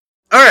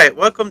Alright,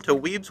 welcome to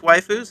Weeb's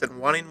Waifus and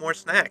Wanting More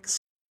Snacks.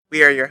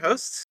 We are your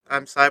hosts.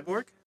 I'm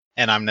Cyborg,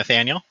 And I'm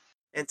Nathaniel.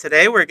 and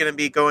today we're going to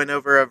be going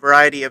over a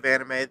variety of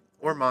anime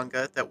or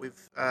manga that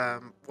we've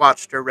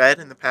watched or read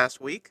in the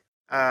past week.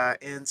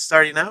 And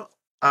starting out,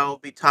 I'll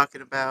be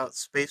talking about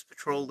Space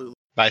Patrol Lulu.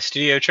 By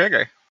Studio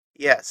Trigger.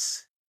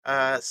 Yes,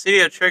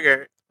 Studio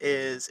Trigger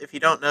is, if you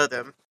don't know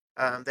them,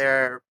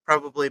 they're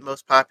probably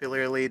most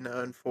popularly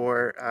known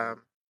for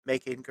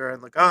making Gurren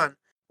Lagann,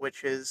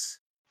 which is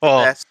the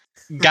Well, best.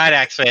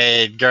 Gynax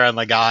made Gurren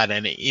Lagann,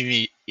 and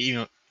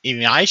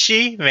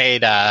Imaishi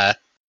made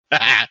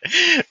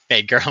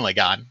made Gurren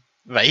Lagann.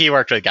 But he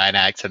worked with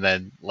Gynax and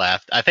then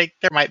left. I think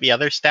there might be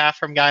other staff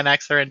from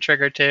Gynax that are in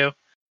Trigger too.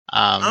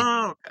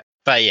 Oh, okay.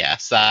 But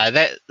yes,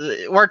 that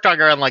worked on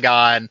Gurren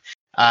Lagann.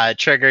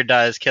 Trigger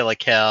does Kill a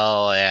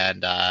Kill,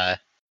 and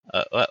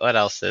what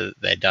else have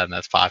they done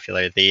that's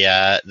popular?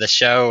 The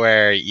show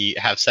where you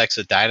have sex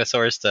with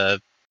dinosaurs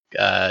to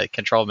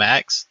control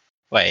Max.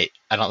 Wait,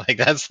 I don't think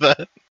that's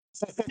the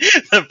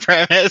the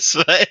premise,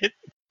 but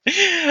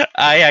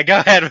yeah, go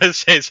ahead with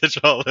Space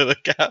Patrol,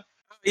 Luca.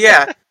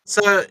 Yeah.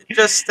 So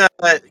just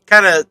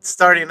kind of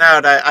starting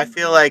out, I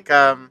feel like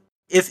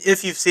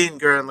if you've seen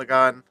Gurren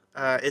Lagann,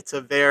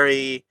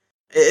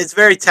 it's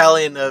very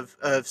telling of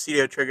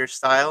Studio Trigger's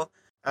style,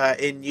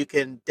 and you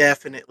can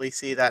definitely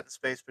see that in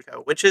Space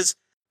Patrol, which is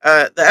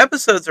the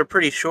episodes are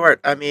pretty short.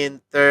 I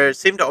mean, there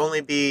seem to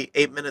only be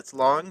 8 minutes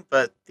long,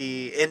 but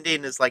the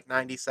ending is like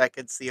 90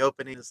 seconds. The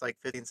opening is like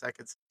 15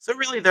 seconds. So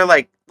really, they're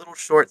like little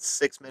short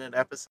 6 minute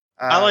episodes.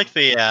 I like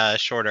the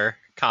shorter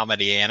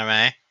comedy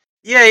anime.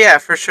 Yeah, yeah,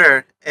 for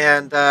sure.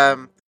 And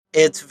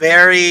it's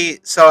very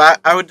so.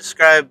 I would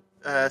describe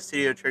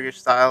Studio Trigger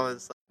style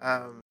as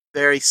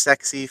very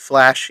sexy,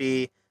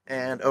 flashy,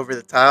 and over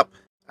the top.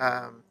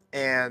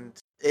 And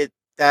it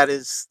that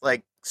is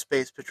like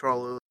Space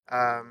Patrol.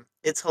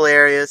 It's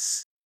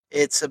hilarious.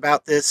 It's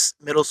about this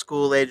middle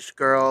school aged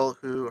girl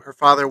who her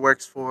father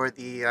works for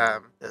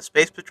the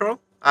Space Patrol,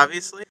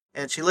 obviously,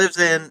 and she lives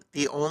in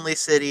the only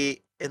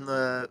city in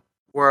the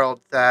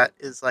world that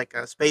is like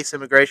a space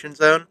immigration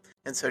zone,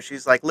 and so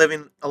she's like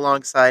living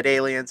alongside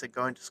aliens and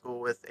going to school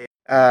with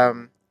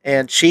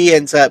and she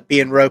ends up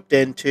being roped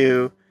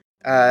into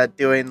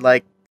doing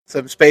like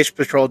some space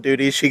patrol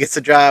duties. She gets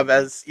a job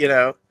as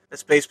a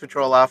space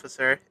patrol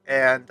officer,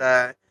 and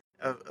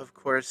of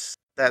course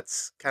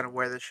that's kind of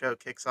where the show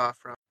kicks off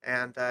from.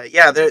 And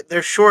yeah,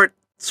 they're short,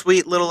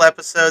 sweet little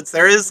episodes.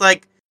 There is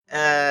like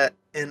an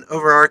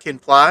overarching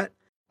plot,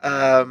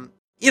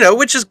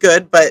 which is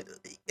good, but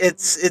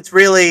it's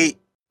really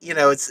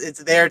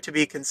it's there to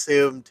be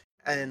consumed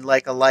in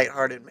like a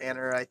lighthearted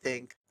manner, I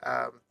think.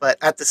 But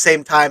at the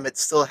same time, it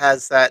still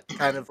has that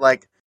kind of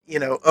like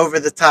over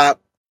the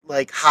top,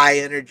 like high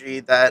energy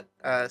that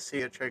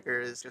Studio Trigger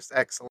is just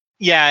excellent.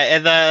 Yeah,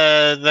 and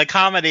the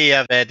comedy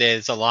of it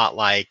is a lot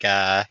like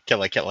Kill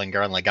la Kill and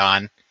Gurren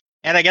Lagann,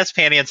 and I guess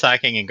Panty and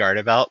Socking and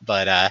Garter Belt,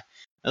 but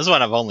this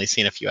one I've only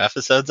seen a few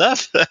episodes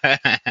of.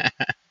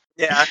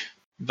 Yeah,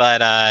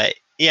 But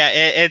yeah,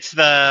 it's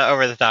the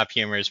over the top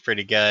humor is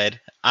pretty good.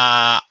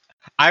 I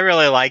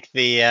really like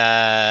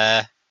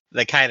the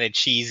kind of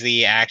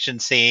cheesy action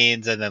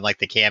scenes and then like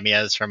the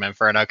cameos from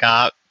Inferno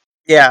Cop.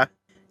 yeah,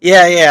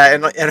 yeah,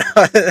 and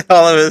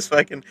all of his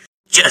fucking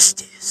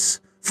justice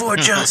for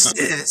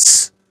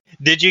justice.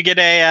 Did you get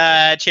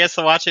a chance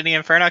to watch any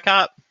Inferno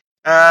Cop?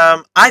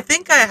 I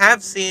think I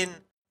have seen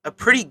a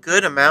pretty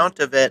good amount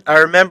of it. I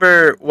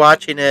remember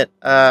watching it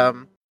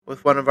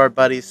with one of our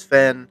buddies,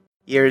 Finn,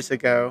 years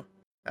ago,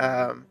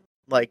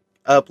 like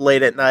up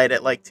late at night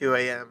at like 2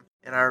 a.m.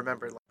 And I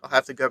remember I'll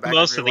have to go back and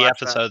Most of the rewatch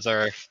that. episodes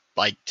are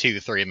like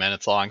 2-3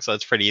 minutes long, so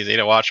it's pretty easy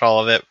to watch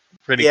all of it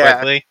pretty Yeah,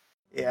 quickly.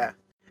 yeah,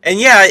 and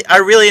yeah, I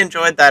really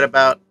enjoyed that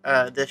about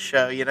this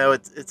show.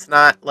 It's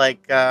not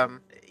like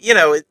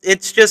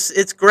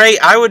it's great.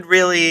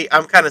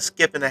 I'm kind of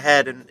skipping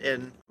ahead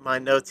in my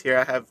notes here.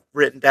 I have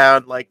written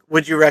down like,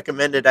 would you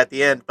recommend it at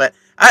the end? But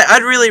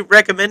I'd really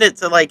recommend it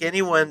to like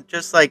anyone.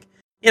 Just like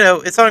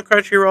it's on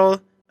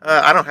Crunchyroll.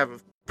 I don't have a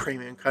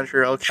premium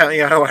Crunchyroll account.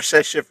 I watch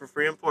that shit for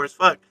free. I'm poor as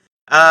fuck.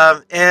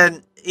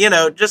 And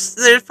just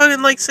they're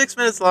fucking like 6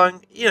 minutes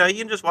long. You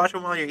can just watch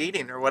them while you're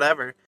eating or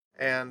whatever.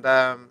 And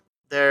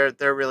they're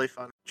really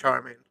fun,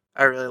 charming.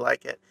 I really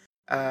like it.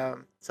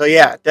 So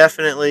yeah,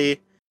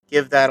 definitely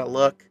give that a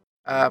look.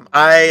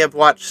 I have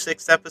watched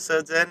 6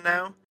 episodes in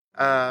now,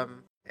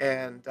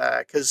 and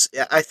because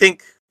I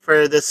think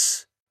for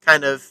this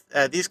kind of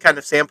these kind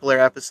of sampler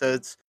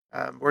episodes,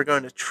 we're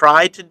going to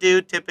try to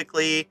do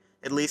typically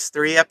at least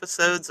 3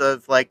 episodes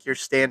of like your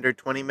standard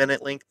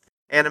 20-minute length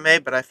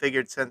anime. But I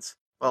figured since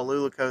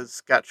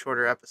Luluko's got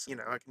shorter episodes,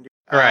 I can do.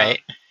 Right.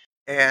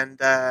 And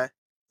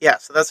yeah,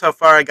 so that's how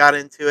far I got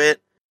into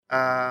it,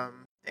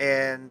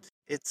 and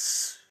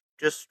it's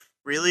just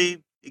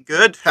really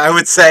good. I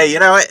would say,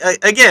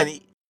 again,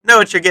 you know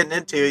what you're getting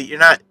into. You're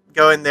not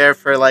going there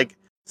for like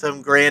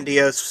some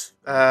grandiose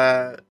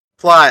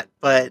plot,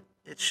 but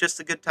it's just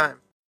a good time.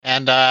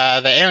 And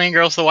the alien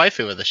girl's the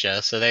waifu of the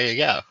show, so there you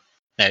go.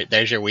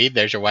 There's your weeb,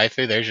 there's your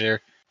waifu, there's your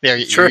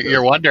True.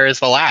 your wonder is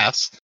the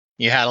last.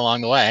 you had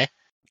along the way.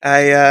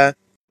 I uh,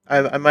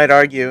 I might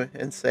argue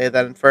and say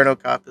that Inferno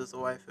Cop is the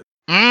waifu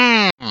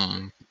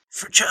Mm.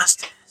 for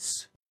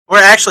justice. Or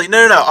actually,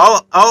 no.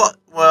 I'll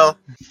well,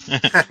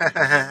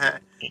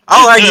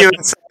 I'll argue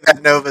and say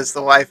that Nova's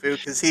the waifu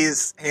because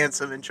he's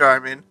handsome and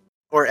charming,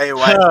 or a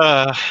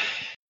waifu.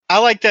 I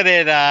like that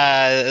it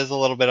is a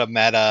little bit of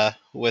meta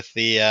with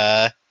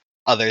the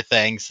other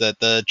things that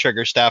the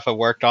Trigger staff have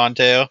worked on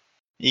too.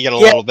 You get a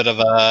Yeah, little bit of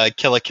a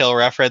Kill a Kill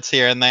reference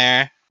here and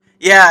there.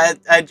 yeah.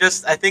 I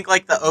think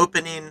like the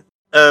opening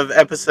of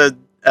episode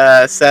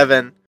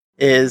 7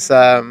 is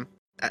the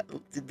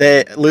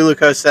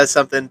Luluko says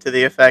something to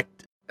the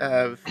effect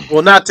of,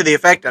 well, not to the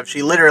effect of,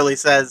 she literally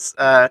says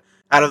out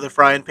of the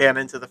frying pan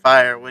into the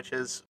fire, which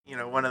is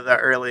one of the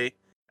early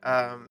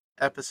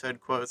episode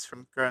quotes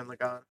from Gurren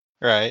Lagann.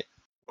 Right.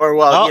 Or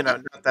well, Well,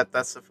 not that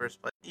that's the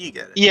first place. You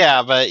get it.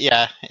 yeah, but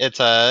yeah, it's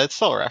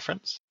still a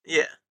reference.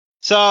 Yeah.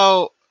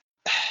 So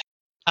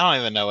I don't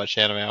even know which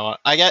anime I want.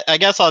 I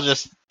guess I'll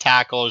just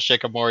tackle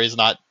Shikamori's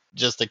not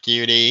just a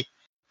cutie.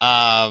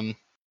 Um,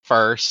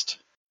 first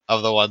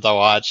of the ones I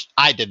watched,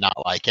 I did not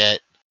like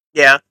it.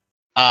 Yeah.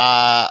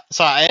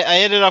 So I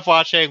ended up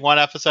watching one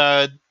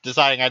episode,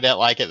 deciding I didn't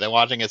like it, then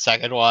watching a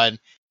second one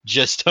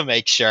just to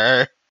make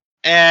sure.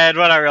 And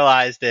what I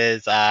realized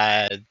is,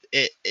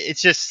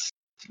 it's just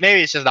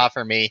maybe it's just not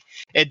for me.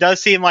 It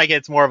does seem like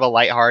it's more of a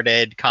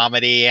lighthearted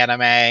comedy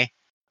anime,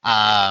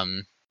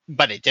 um,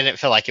 but it didn't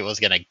feel like it was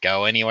gonna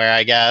go anywhere.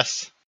 I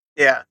guess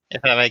Yeah.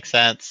 if that makes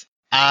sense.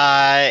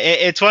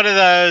 It's one of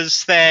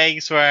those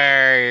things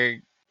where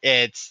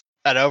it's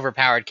an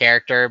overpowered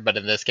character, but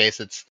in this case,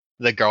 it's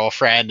the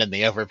girlfriend, and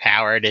the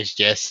overpowered is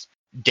just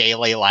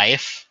daily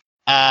life.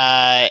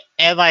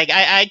 And like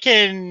I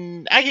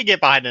can get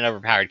behind an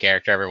overpowered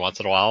character every once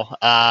in a while.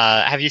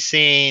 Have you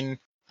seen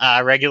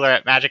Regular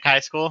at Magic High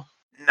School?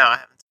 No, I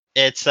haven't.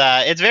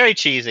 It's very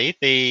cheesy.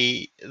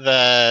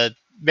 The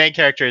main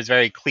character is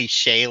very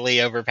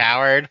clichély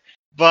overpowered,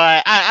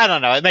 but I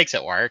don't know. It makes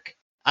it work.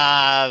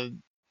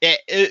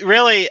 It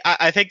really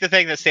I think the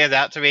thing that stands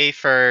out to me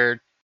for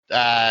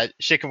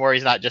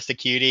Shikamori's not just a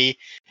cutie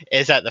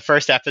is that the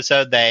first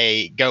episode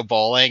they go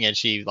bowling and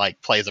she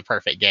like plays a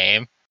perfect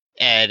game,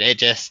 and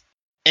it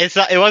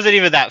wasn't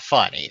even that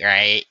funny,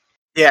 right?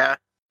 Yeah.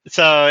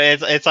 So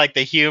it's like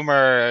the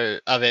humor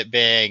of it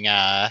being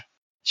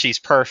she's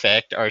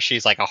perfect, or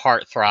she's like a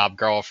heartthrob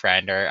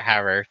girlfriend, or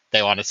however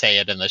they want to say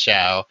it in the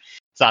show.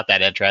 It's not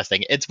that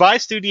interesting. It's by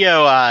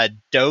studio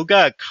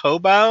Doga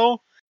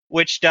Kobo,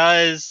 which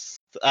does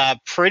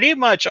pretty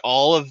much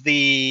all of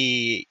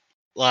the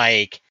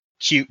like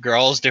cute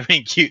girls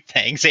doing cute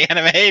things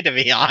anime, to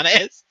be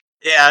honest.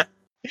 Yeah.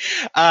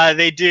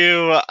 They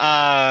do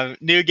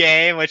new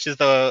game, which is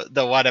the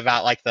one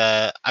about like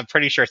the I'm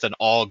pretty sure it's an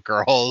all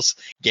girls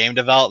game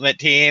development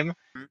team.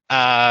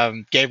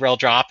 Mhm. Gabriel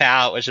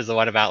Dropout, which is the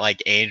one about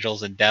like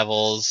angels and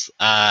devils.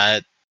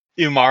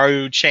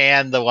 Umaru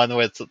Chan, the one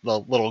with the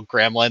little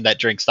gremlin that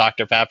drinks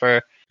Dr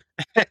Pepper.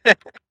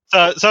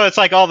 So it's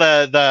like all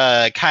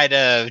the kind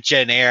of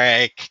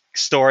generic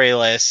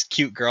storyless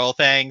cute girl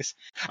things.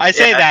 I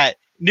say Yeah. that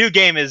new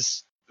game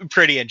is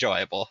pretty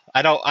enjoyable.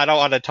 I don't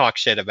want to talk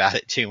shit about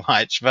it too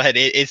much, but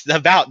it's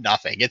about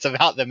nothing. It's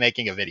about them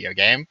making a video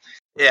game.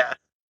 Yeah.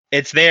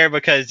 It's there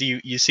because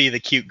you see the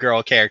cute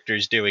girl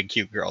characters doing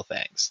cute girl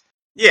things.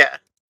 Yeah.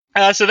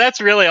 So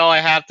that's really all I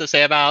have to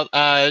say about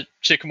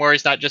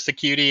Shikamori's not just a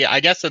cutie.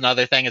 I guess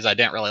another thing is I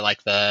didn't really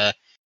like the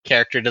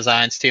character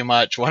designs too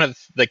much. One of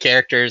the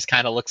characters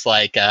kind of looks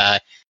like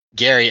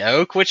Gary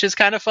Oak, which is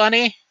kind of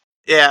funny.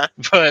 Yeah.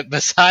 But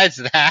besides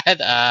that,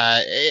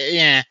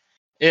 yeah,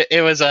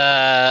 it was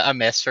a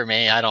miss for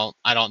me. I don't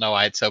know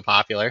why it's so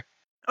popular.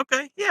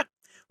 Okay, yeah.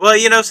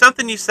 Well,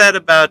 something you said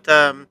about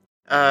one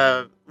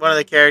of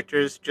the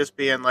characters just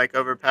being like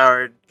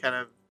overpowered, kind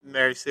of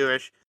Mary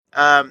Sue-ish,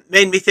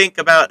 made me think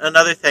about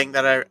another thing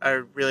that I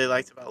really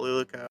liked about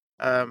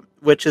Luluko,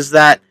 which is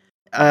that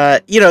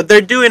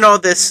they're doing all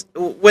this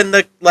when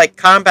the like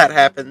combat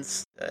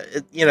happens.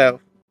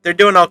 They're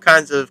doing all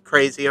kinds of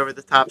crazy over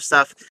the top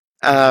stuff,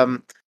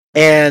 um,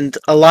 and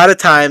a lot of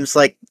times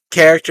like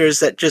characters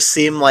that just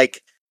seem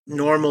like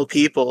normal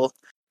people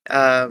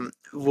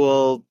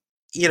will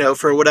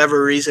for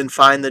whatever reason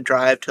find the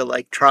drive to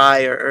like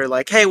try or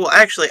like, hey, well,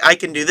 actually, I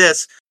can do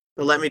this,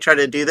 but let me try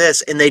to do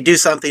this, and they do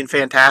something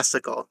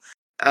fantastical.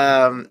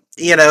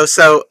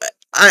 So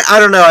I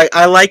don't know.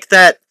 I like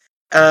that.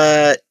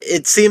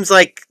 It seems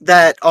like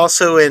that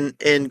also in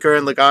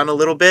Gurren Lagann a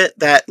little bit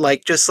that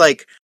like just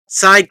like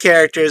side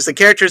characters, the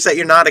characters that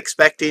you're not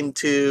expecting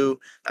to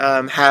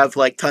have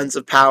like tons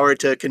of power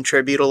to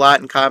contribute a lot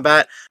in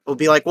combat will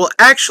be like, well,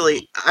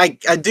 actually, I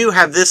do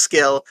have this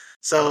skill,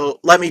 so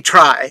let me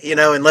try,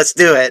 and let's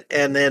do it.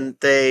 And then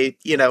they,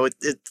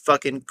 it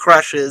fucking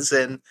crushes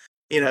and,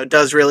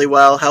 does really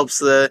well, helps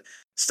the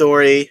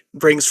story,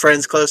 brings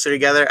friends closer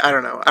together. I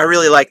don't know. I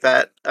really like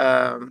that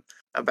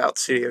about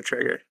Studio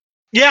Trigger.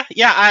 Yeah,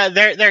 yeah.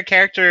 Their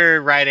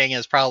character writing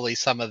is probably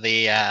some of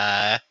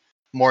the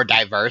more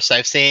diverse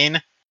I've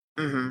seen.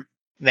 Hmm.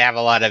 They have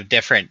a lot of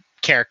different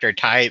character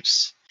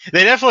types.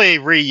 They definitely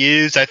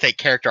reuse, I think,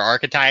 character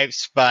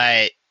archetypes,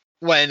 but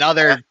when Yeah.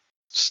 other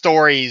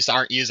stories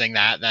aren't using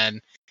that,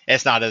 then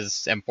it's not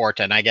as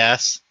important, I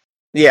guess.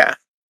 Yeah.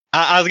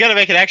 I was gonna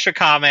make an extra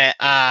comment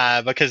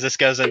because this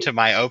goes into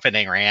my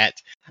opening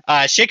rant.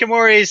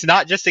 Shikimori's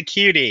not just a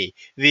cutie.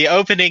 The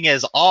opening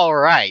is all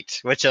right,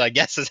 which I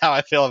guess is how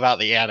I feel about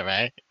the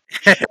anime.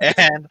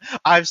 And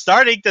I'm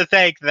starting to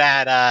think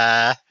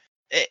that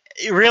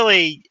it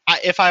really,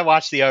 if I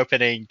watch the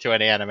opening to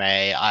an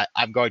anime,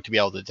 I'm going to be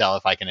able to tell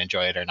if I can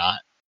enjoy it or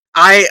not.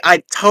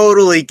 I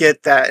totally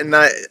get that, and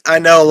I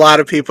know a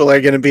lot of people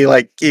are gonna be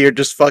like, "You're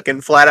just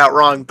fucking flat out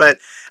wrong," but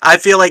I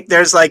feel like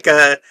there's like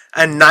a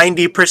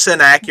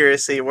 90%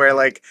 accuracy where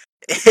like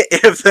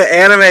if the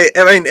anime,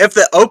 I mean, if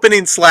the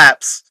opening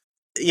slaps,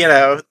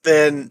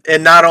 then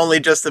and not only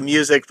just the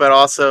music, but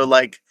also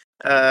like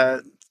uh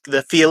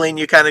the feeling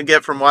you kind of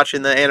get from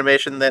watching the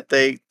animation that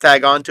they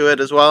tag onto it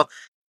as well.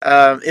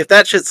 If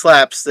that shit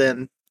slaps,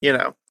 then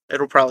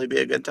it'll probably be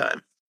a good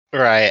time.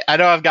 Right. I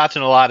know I've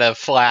gotten a lot of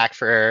flack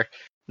for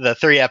the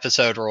 3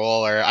 episode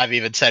rule, or I've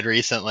even said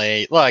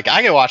recently, look,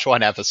 I can watch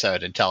one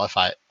episode and tell if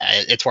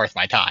it's worth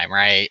my time,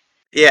 right?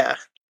 Yeah.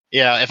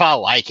 If I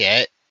like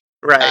it.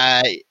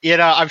 Right.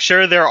 I'm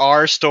sure there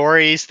are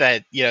stories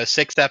that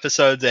 6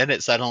 episodes in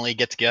it suddenly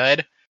gets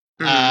good.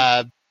 Hmm.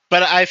 Uh,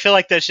 but I feel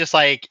like that's just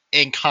like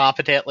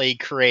incompetently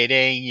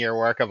creating your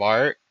work of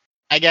art.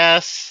 I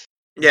guess.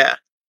 Yeah.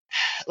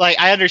 Like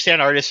I understand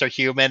artists are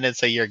human, and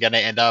so you're gonna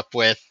end up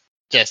with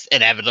just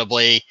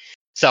inevitably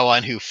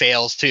someone who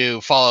fails to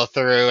follow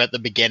through at the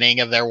beginning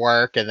of their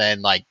work and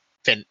then like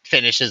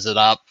finishes it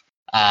up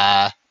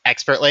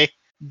expertly.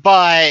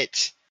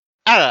 But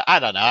I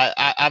don't know.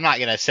 I'm not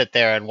gonna sit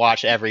there and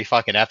watch every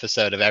fucking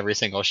episode of every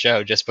single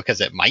show just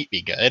because it might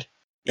be good,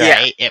 Yeah.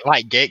 right? It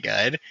might get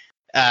good.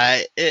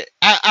 I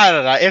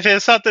don't know. If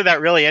it's something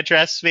that really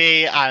interests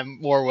me,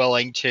 I'm more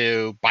willing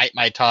to bite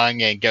my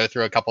tongue and go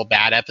through a couple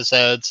bad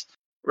episodes.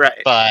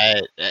 Right.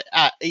 But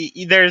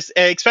there's,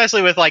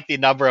 especially with like the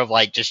number of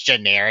like just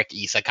generic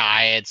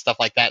isekai and stuff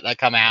like that that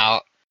come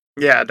out,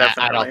 Yeah, I don't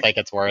definitely. think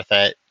it's worth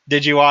it.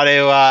 Did you want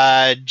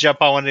to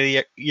jump on one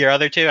of your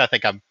other two? I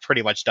think I'm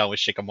pretty much done with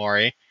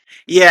Shikamori.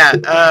 Yeah.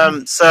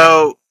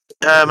 So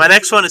my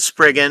next one is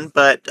Spriggan,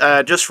 but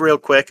just real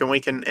quick, and we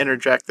can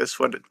interject this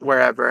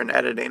wherever in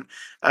editing.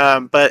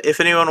 But if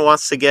anyone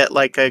wants to get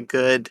like a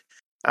good,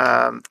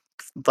 um,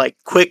 like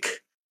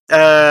quick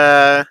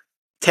uh,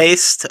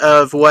 taste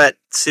of what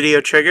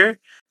Studio Trigger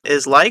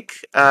is like,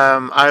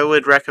 I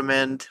would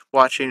recommend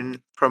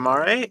watching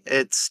Promare.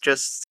 It's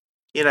just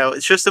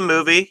a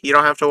movie. You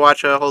don't have to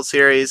watch a whole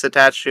series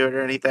attached to it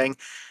or anything.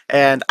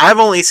 And I've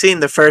only seen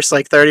the first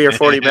like 30 or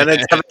 40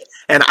 minutes of it,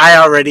 and I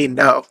already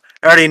know.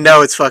 I already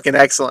know it's fucking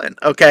excellent.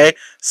 Okay,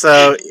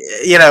 so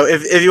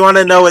if you want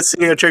to know what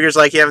Studio Trigger's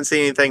like, you haven't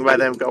seen anything by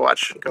them, go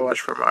watch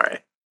Promare.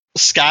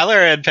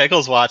 Skylar and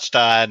Pickles watched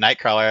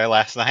Nightcrawler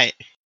last night,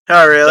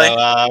 Oh so really?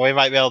 we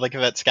might be able to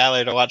convince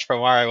Skylar to watch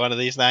Promare one of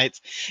these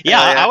nights. Yeah,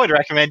 Hell I yeah. would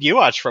recommend you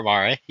watch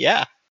Promare.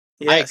 Yeah,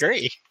 I Yes.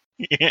 agree.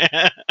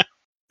 Yeah.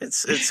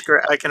 It's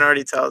great. I can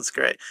already tell it's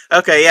great.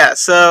 Okay, yeah.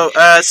 So,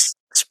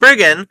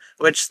 Spriggan,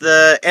 which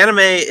the anime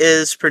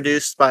is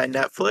produced by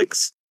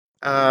Netflix,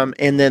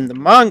 and then the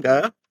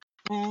manga.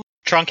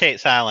 Truncate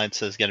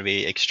silence is going to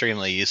be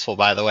extremely useful,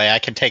 by the way. I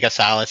can take a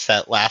silence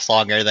that lasts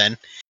longer than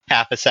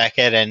half a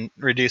second and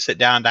reduce it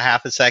down to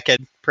half a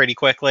second pretty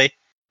quickly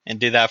and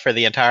do that for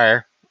the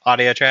entire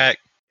audio track.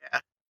 Yeah,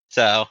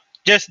 So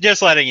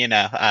just letting you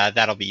know,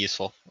 that'll be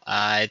useful.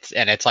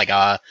 It's like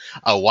a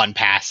one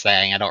pass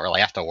thing. I don't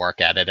really have to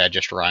work at it. I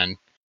just run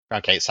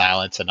truncate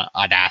silence and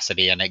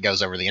Audacity, and it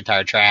goes over the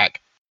entire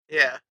track.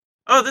 yeah.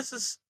 Oh, this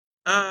is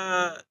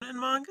in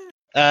manga.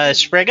 Hmm.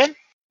 Spriggan?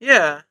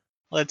 Yeah.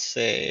 Let's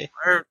see.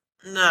 Or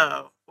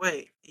no?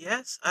 Wait.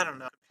 Yes. I don't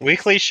know. Confused.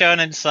 Weekly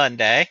Shonen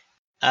Sunday.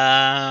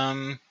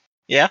 Um,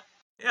 yeah,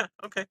 Yeah.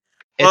 Okay.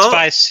 it's Well.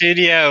 by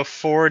Studio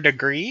 4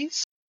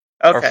 Degrees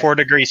or Okay. 4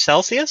 Degrees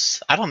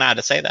Celsius. I don't know how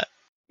to say that.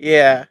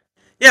 Yeah.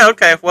 Yeah,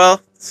 okay.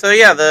 Well, so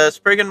yeah, the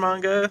Spriggan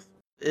manga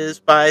is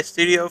by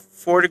Studio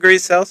 4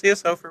 Degrees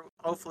Celsius.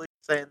 Hopefully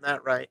saying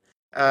that right.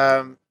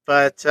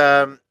 But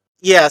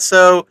yeah,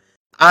 so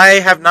I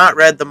have not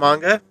read the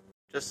manga,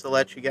 just to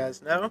let you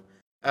guys know.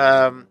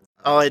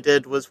 All I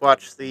did was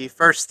watch the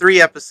first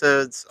 3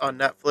 episodes on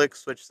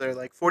Netflix, which they're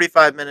like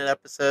 45-minute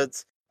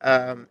episodes.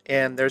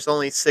 And there's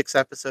only 6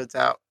 episodes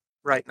out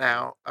right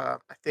now. I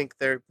think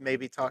they're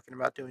maybe talking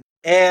about doing.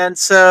 And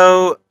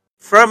so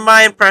from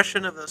my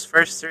impression of those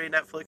first 3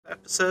 Netflix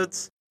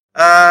episodes,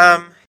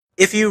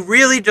 if you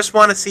really just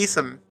want to see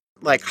some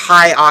like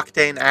high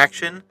octane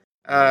action,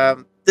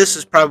 this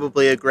is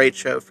probably a great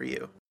show for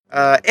you.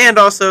 And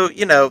also,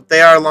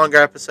 they are longer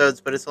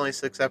episodes, but it's only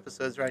 6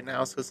 episodes right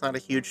now, so it's not a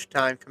huge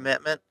time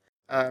commitment.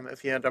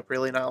 If you end up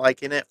really not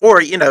liking it,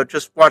 or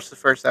just watch the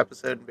first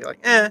episode and be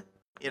like,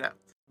 you know.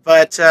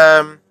 But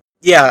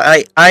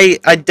yeah,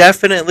 I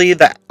definitely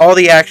that all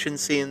the action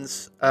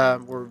scenes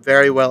were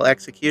very well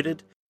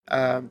executed.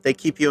 They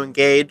keep you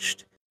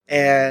engaged,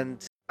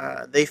 and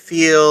they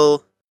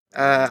feel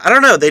I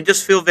don't know, they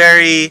just feel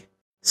very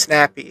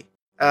snappy.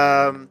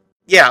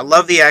 Yeah,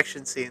 love the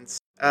action scenes.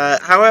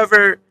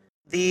 However,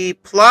 the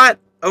plot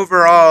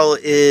overall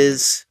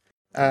is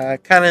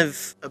kind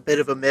of a bit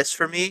of a miss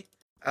for me.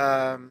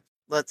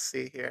 Let's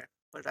see here.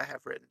 What did I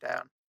have written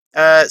down?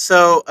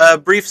 So, a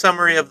brief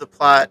summary of the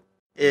plot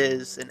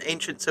is an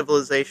ancient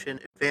civilization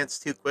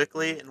advanced too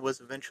quickly and was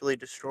eventually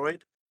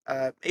destroyed.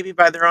 Maybe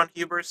by their own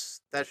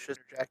hubris. That's just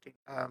interjecting.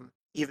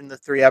 Even the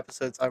 3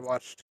 episodes I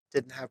watched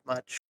didn't have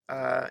much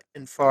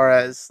as far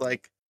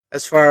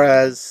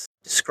as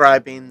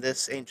describing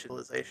this ancient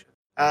civilization.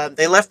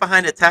 They left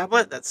behind a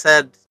tablet that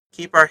said,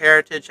 "Keep our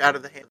heritage out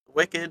of the hands of the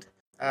wicked."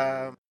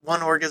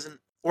 One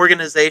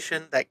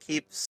organization that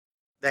keeps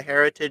the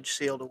heritage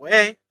sealed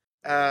away.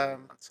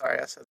 I'm sorry,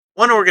 I said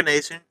one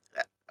organization.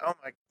 Oh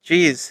my,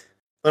 jeez.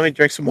 Let me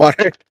drink some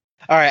water.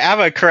 All right, I have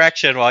a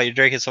correction while you're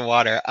drinking some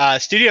water.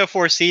 Studio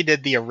 4C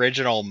did the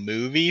original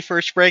movie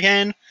for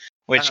Spriggan,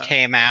 which Uh,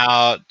 came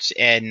out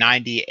in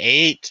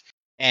 '98,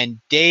 and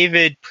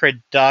David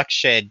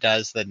Production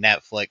does the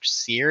Netflix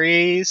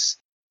series,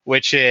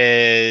 which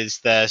is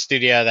the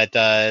studio that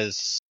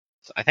does,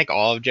 I think,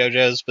 all of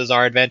JoJo's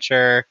Bizarre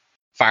Adventure,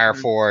 Fire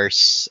mm,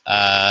 Force,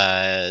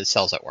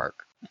 Cells at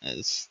Work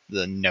is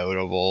the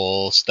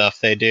notable stuff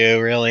they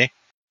do, really.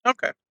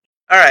 okay.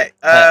 All right.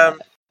 Uh,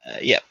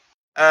 yeah.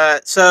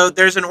 So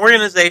there's an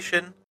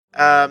organization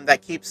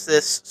that keeps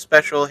this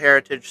special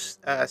heritage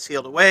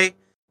sealed away,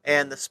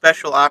 and the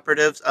special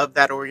operatives of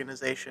that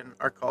organization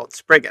are called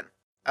Spriggan.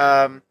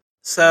 Um,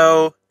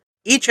 so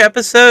each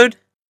episode,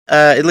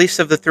 at least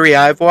of the 3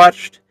 I've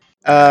watched,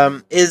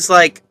 is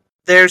like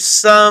there's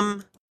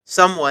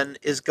someone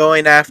is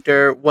going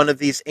after one of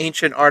these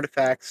ancient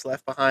artifacts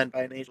left behind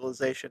by an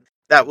civilization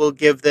that will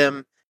give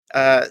them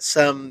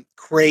some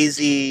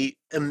crazy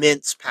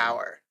immense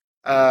power.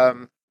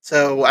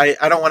 So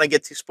I don't want to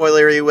get too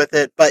spoilery with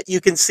it, but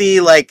you can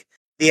see like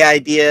the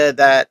idea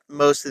that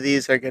most of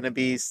these are going to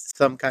be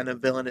some kind of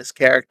villainous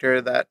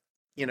character that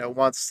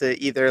wants to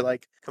either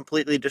like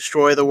completely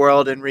destroy the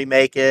world and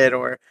remake it,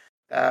 or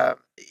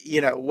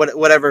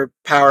whatever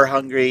power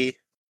hungry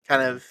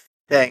kind of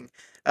thing.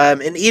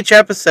 And each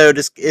episode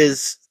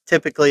is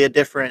typically a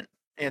different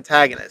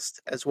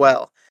antagonist as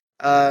well,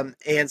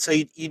 and so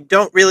you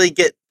don't really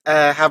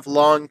have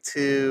long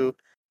to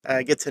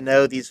get to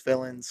know these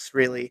villains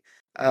really.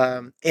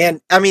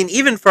 And I mean,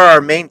 even for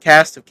our main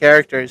cast of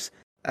characters,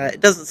 it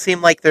doesn't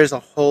seem like there's a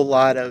whole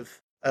lot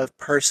of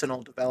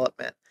personal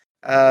development.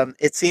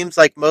 It seems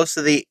like most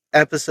of the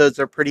episodes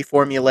are pretty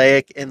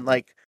formulaic and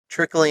like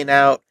trickling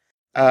out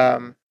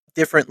um,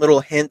 different little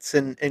hints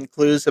and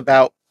clues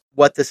about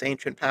what this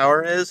ancient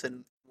power is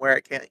and where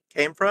it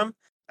came from.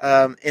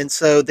 And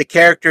so the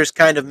characters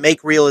kind of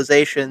make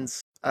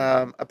realizations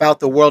about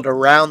the world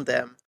around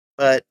them,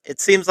 but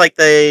it seems like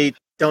they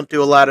don't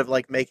do a lot of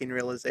like making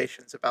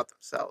realizations about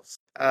themselves.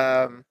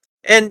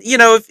 And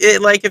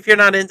if you're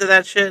not into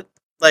that shit,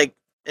 like,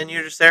 and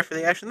you're just there for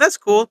the action, that's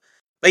cool.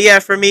 But yeah,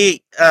 for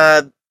me,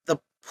 the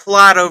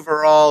plot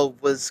overall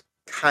was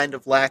kind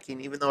of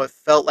lacking, even though it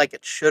felt like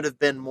it should have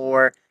been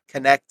more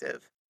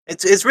connective.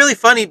 It's really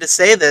funny to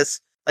say this.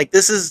 Like,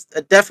 this is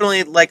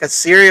definitely like a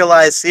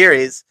serialized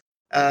series.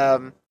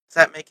 Does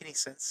that make any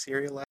sense?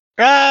 Serialized.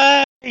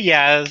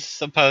 Yeah, as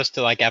opposed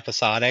to like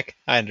episodic.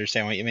 I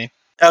understand what you mean.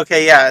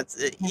 Okay, yeah,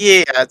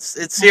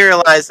 it's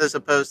serialized as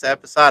opposed to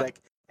episodic,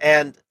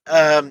 and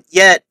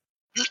yet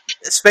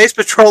Space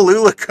Patrol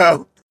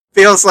Lulico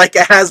feels like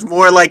it has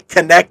more like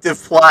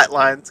connective plot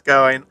lines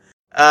going.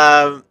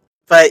 Um,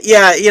 but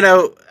yeah,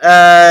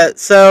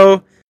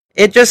 so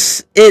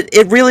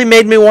it really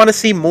made me want to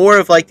see more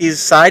of like these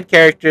side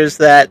characters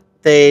that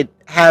they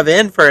have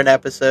in for an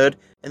episode,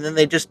 and then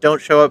they just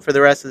don't show up for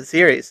the rest of the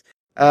series.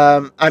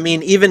 I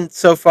mean, even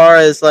so far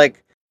as like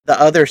the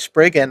other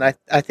Spriggan,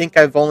 I think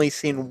I've only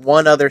seen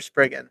one other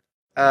Spriggan.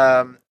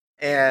 Um,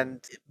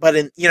 and but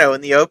in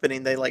the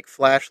opening they like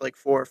flash like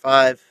 4 or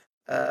 5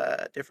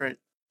 different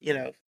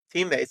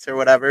teammates or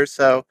whatever.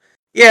 So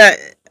yeah,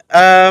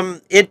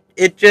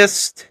 it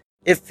just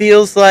it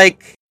feels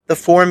like the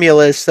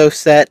formula is so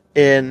set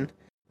in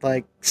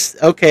like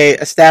okay,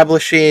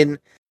 establishing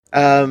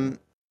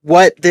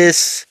what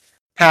this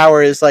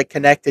power is like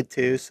connected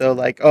to. So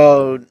like,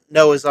 oh,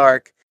 Noah's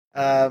Ark,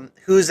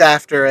 who's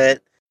after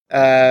it,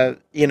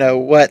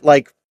 what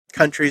like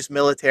countries'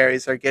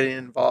 militaries are getting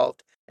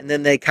involved, and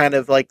then they kind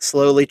of like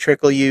slowly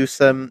trickle you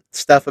some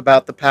stuff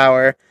about the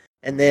power,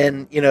 and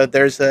then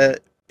there's a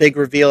big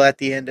reveal at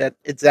the end at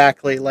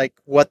exactly like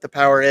what the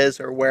power is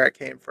or where it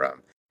came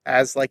from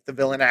as like the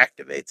villain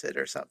activates it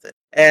or something.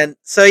 And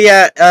so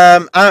yeah,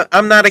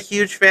 I'm not a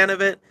huge fan of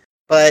it,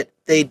 but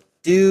they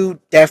do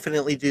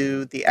definitely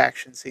do the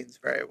action scenes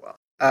very well.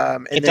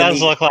 And It then does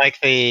the look like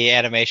the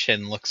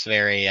animation looks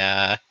very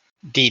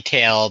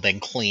detailed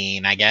and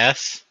clean, I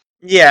guess.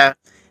 Yeah,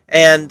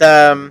 and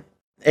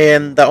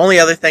the only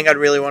other thing I'd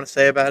really want to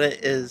say about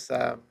it is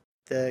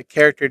the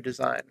character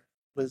design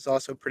was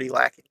also pretty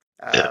lacking.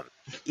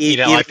 You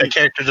don't like the Even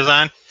character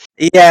design?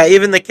 yeah,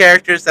 even the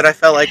characters that I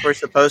felt like were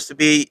supposed to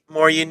be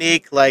more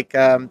unique, like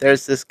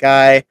there's this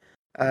guy,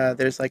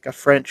 there's like a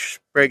French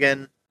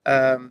brigand.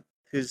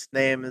 whose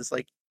name is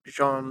like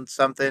Jean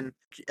something,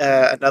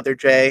 another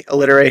J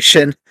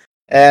alliteration,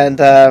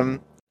 and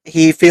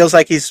he feels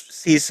like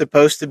he's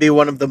supposed to be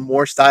one of the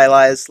more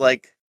stylized,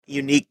 like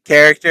unique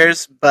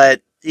characters,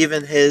 but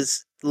even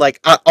his like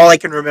all I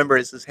can remember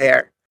is his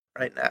hair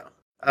right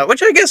now,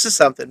 which I guess is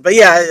something. But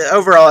yeah,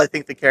 overall, I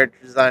think the character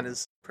design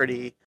is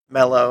pretty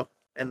mellow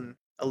and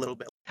a little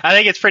bit. I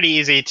think it's pretty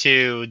easy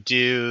to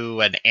do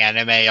an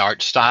anime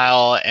art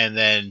style and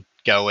then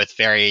go with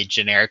very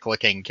generic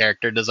looking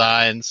character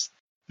designs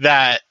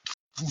that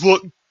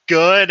look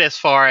good as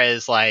far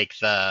as like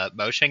the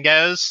motion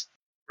goes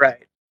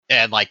Right.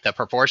 and like the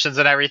proportions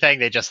and everything.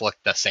 They just look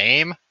the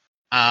same.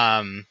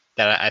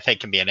 That I think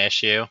can be an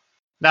issue.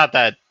 Not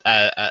that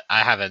I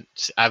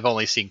haven't, I've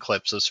only seen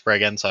clips of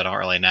Spriggan, so I don't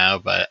really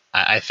know, but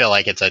I feel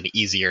like it's an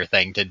easier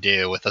thing to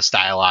do with a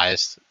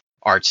stylized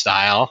art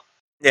style.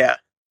 Yeah.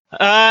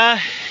 Uh,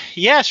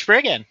 yeah,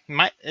 Spriggan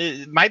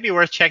might be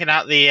worth checking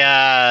out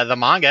the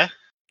manga.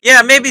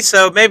 Yeah, maybe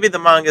so. Maybe the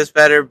manga's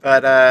better,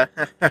 but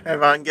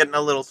if I'm getting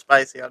a little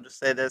spicy, I'll just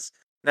say this: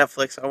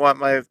 Netflix, I want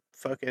my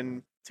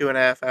fucking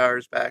 2.5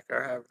 hours back,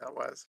 or however that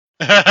was.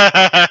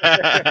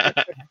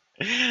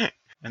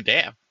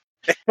 Damn.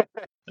 Is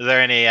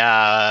there any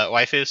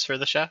waifus for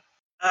the show?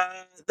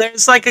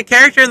 There's like a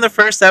character in the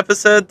first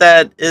episode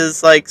that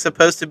is like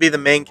supposed to be the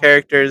main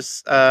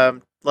character's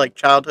like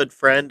childhood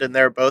friend, and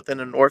they're both in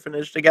an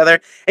orphanage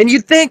together. And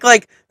you'd think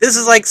like this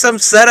is like some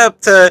setup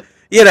to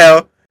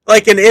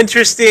like an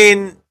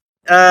interesting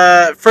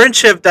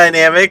friendship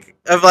dynamic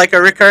of like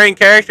a recurring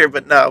character,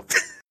 but no.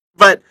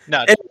 But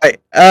No. anyway,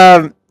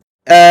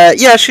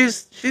 yeah,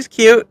 she's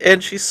cute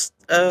and she's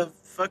a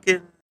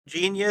fucking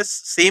genius.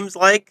 Seems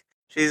like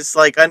she's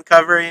like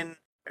uncovering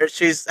or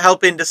she's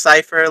helping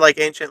decipher like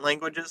ancient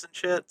languages and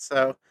shit.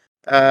 So,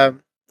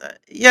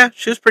 yeah,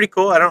 she was pretty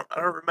cool. I don't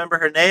remember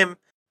her name.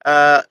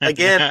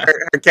 Again,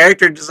 her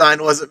character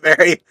design wasn't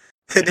very.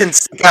 It didn't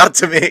stick out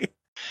to me.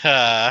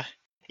 uh,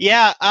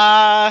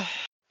 yeah.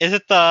 Is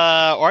it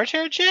the orange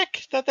hair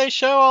chick that they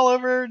show all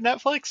over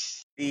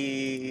Netflix?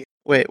 The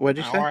wait, what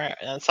did you say? Or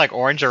it's like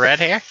orange or red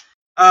hair?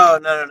 Oh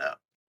no no no.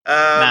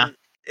 No.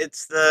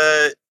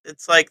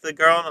 It's like the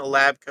girl in a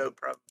lab coat,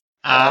 probably.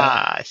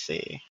 Ah, I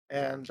see.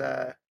 And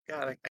God,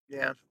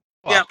 yeah,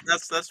 Well,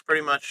 That's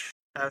pretty much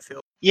how I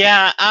feel.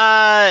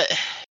 yeah.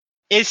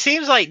 It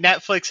seems like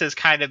Netflix has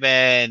kind of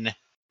been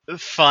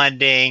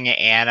funding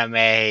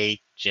anime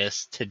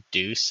just to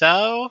do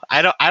so.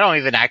 I don't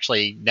even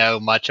actually know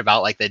much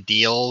about like the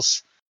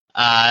deals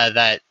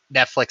that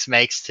Netflix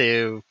makes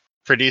to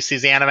produce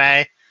these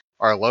anime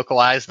or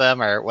localize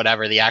them or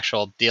whatever the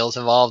actual deals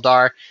involved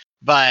are.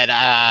 But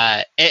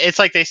it's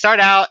like they start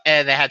out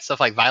and they had stuff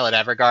like Violet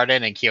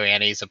Evergarden and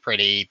KyoAni's a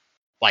pretty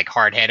like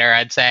hard hitter,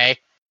 I'd say.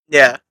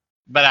 Yeah,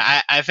 But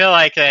I feel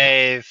like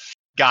they've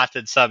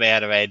gotten some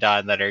anime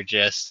done that are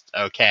just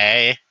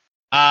okay.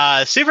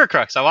 Super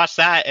Crooks, I watched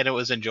that and it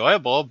was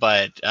enjoyable,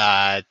 but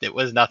it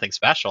was nothing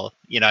special.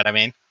 You know what I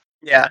mean?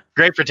 yeah,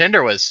 Great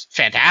Pretender was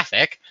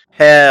fantastic.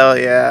 hell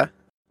yeah,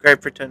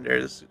 Great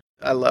Pretenders.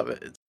 I love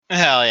it.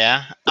 Hell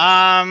yeah.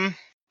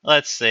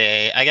 Let's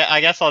see.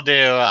 I guess I'll do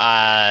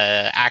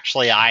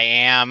Actually I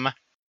Am,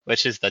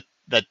 which is the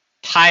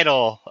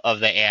title of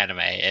the anime.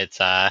 It's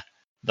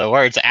the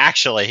words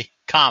actually,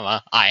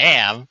 comma, I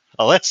am,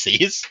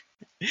 ellipses.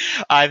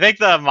 I think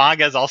the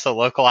manga is also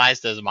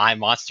localized as My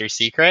Monster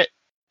Secret.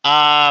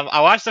 I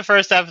watched the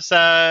first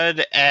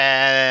episode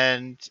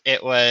and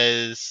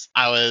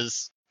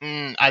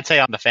I'd say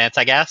on the fence,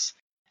 I guess.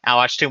 I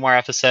watched two more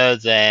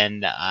episodes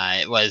and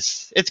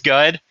it's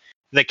good.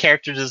 The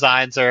character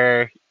designs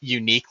are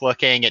unique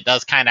looking. It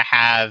does kind of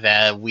have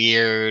a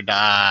weird.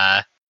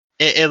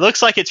 It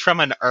looks like it's from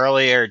an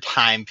earlier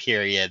time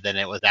period than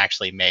it was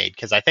actually made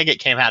because I think it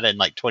came out in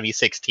like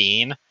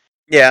 2016,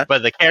 Yeah,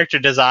 but the character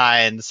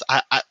designs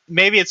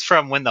maybe it's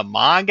from when the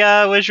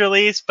manga was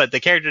released, but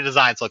the character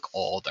designs look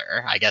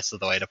older, I guess is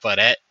the way to put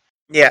it.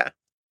 yeah,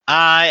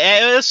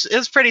 It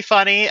was pretty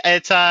funny.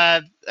 It's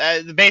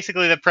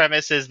basically the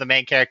premise is the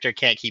main character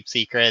can't keep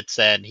secrets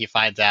and he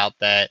finds out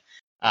that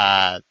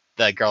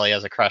the girl he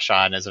has a crush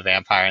on is a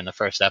vampire in the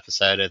first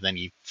episode, and then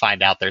you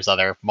find out there's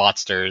other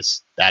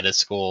monsters at his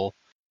school.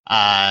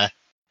 uh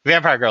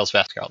Vampire Girl's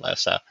best girl though,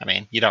 so I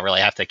mean you don't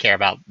really have to care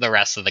about the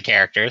rest of the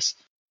characters.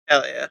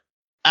 hell yeah,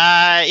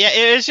 Yeah,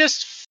 it was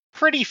just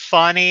pretty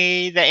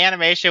funny. The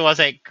animation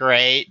wasn't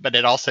great, but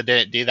it also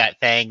didn't do that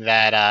thing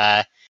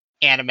that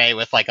anime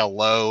with like a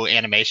low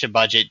animation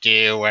budget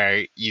do,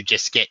 where you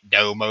just get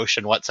no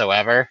motion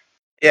whatsoever.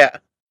 yeah,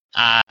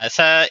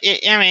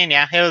 I mean,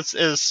 yeah, it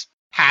was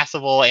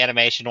passable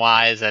animation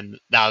wise, and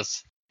that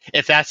was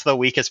if that's the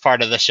weakest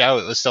part of the show,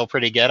 it was still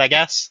pretty good, I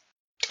guess.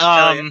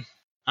 hell yeah,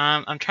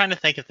 Um, I'm trying to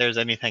think if there's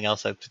anything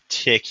else I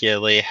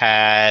particularly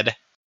had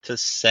to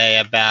say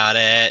about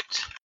it.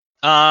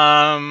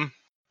 Um,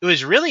 it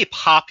was really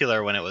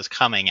popular when it was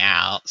coming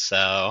out,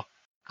 so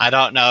I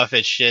don't know if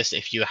it's just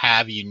if you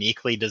have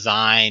uniquely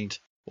designed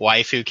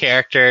waifu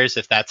characters,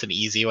 if that's an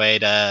easy way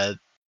to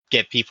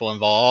get people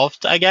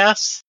involved, I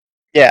guess.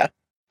 yeah.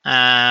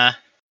 Uh,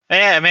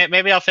 Yeah,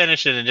 maybe I'll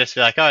finish it and just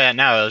be like, oh yeah,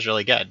 no, it was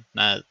really good.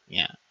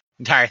 Yeah,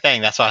 entire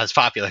thing. That's why it was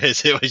popular.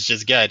 Is it was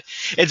just good.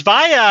 It's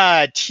by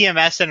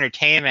TMS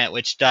Entertainment,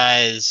 which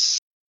does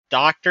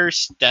Doctor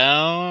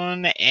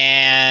Stone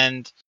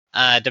and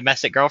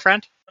Domestic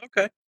Girlfriend.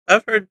 Okay,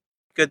 I've heard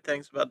good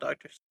things about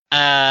Doctors.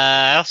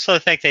 I also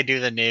think they do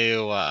the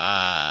new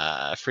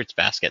Fruits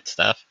Basket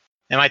stuff.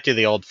 They might do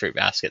the old Fruit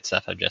Basket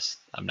stuff.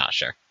 I'm not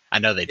sure. I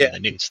know they do Yeah, the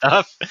new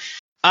stuff.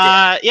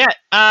 yeah,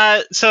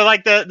 Yeah. So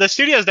like the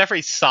studio is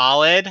definitely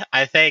solid.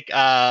 I think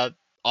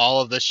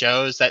all of the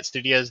shows that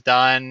studio's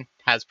done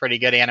has pretty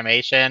good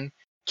animation.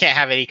 Can't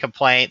have any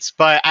complaints.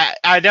 But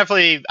I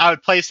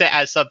would place it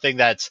as something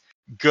that's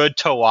good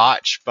to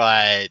watch,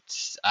 but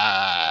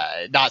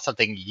not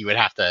something you would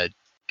have to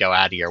go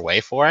out of your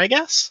way for, I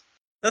guess.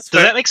 that's Does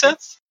fair. that make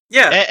sense?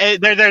 Yeah,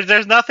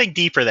 There's nothing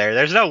deeper there.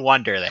 There's no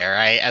wonder there,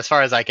 right? As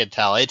far as I can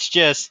tell, it's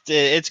just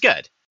it's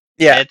good.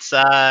 yeah, It's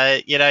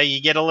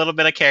you get a little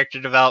bit of character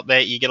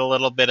development, you get a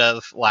little bit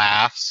of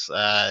laughs.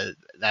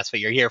 That's what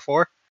you're here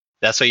for.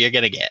 That's what you're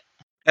gonna get.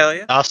 hell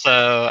yeah,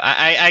 Also,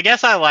 I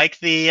guess I like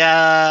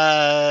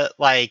the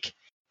like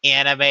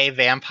anime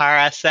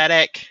vampire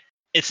aesthetic.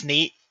 It's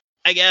neat,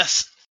 I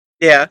guess.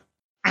 yeah.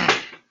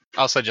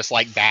 Also, just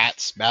like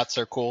bats. Bats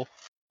are cool.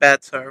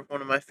 Bats are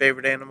one of my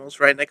favorite animals,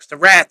 right next to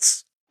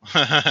rats.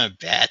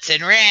 Bats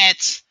and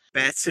rats.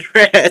 Bats and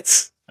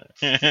rats.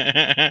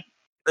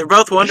 They're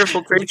both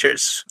wonderful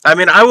creatures. I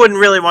mean, I wouldn't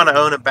really want to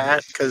own a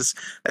bat because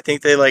I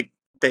think they like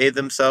bathe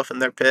themselves in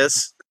their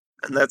piss,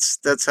 and that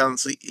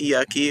sounds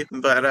yucky.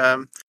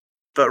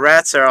 But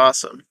rats are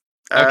awesome.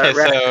 Okay,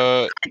 Rat,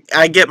 so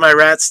I get my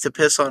rats to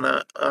piss on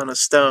a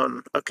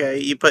stone. Okay,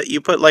 you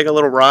put like a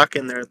little rock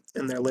in their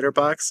litter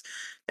box,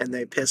 and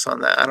they piss on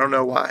that. I don't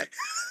know why.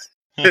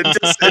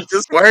 It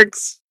just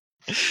works.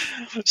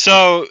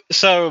 so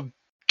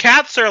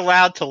cats are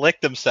allowed to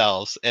lick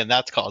themselves, and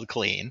that's called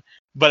clean.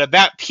 But a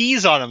bat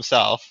pees on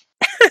himself,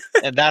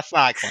 and that's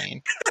not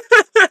clean.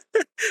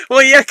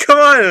 Well, yeah, come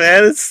on,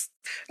 man. It's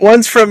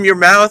one's from your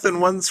mouth and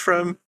one's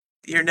from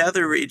your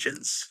nether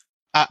regions.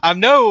 I'm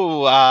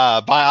no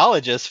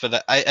biologist for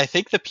that. I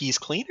think the pee's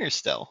cleaner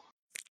still.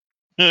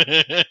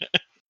 I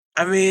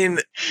mean,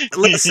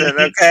 listen,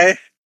 okay.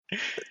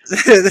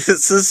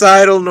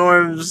 Societal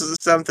norms,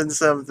 something,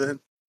 something.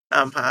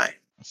 I'm high.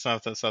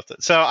 Something. So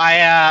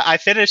I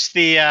finished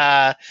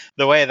the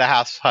Way of the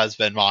House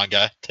Husband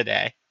manga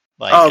today,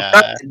 like Oh,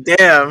 god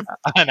damn.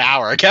 an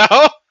hour ago.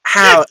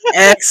 How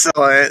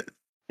excellent.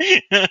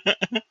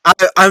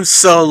 I'm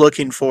so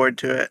looking forward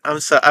to it.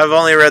 I've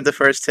only read the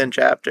first 10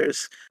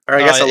 chapters, or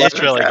I Oh, guess it's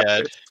 11 really good.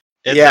 chapters.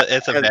 Yeah.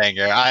 It's a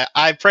banger.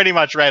 I pretty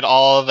much read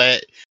all of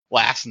it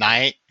last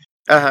night.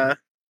 Uh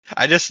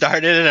I just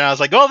started it and I was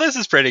like, "Oh, this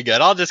is pretty good.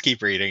 I'll just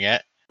keep reading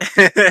it."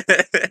 huh.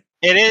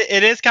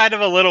 It is kind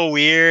of a little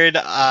weird.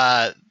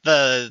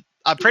 The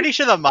I'm pretty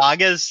sure the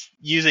manga's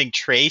using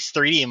trace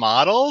 3D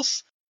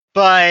models,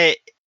 but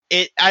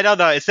I don't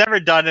know. It's never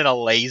done in a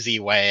lazy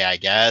way. I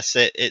guess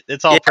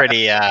it's all Yeah,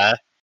 pretty.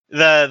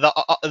 The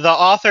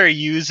author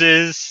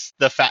uses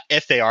the fact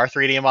if they are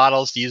 3D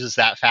models, uses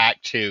that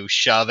fact to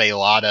shove a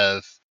lot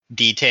of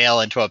detail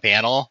into a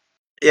panel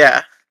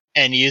yeah,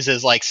 and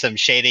uses like some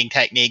shading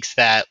techniques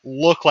that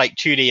look like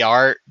 2D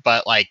art,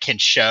 but like can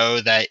show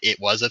that it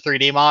was a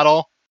 3D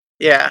model.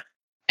 yeah.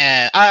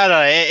 And I don't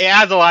know, it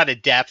adds a lot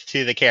of depth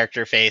to the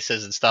character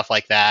faces and stuff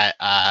like that.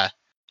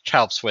 Which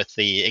helps with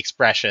the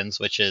expressions,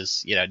 which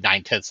is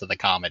 9/10 of the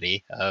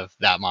comedy of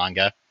that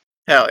manga.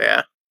 Hell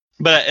yeah.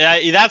 But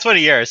that's one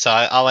of yours, so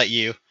I'll let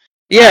you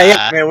Yeah,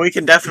 yeah, uh, man, we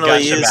can definitely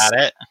gush use about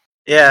it.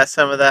 yeah,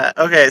 some of that.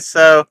 Okay,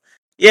 so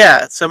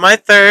yeah, so my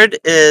third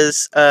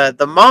is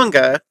the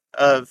manga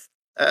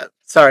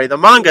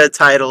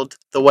titled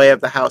The Way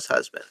of the House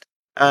Husband.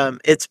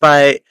 It's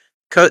by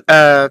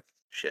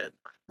shit,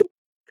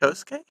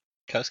 Kosuke?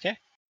 Kosuke?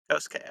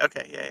 Kosuke.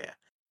 Okay, yeah, yeah.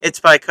 It's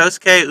by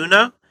Kosuke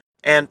Uno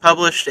and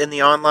published in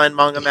the online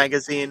manga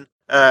magazine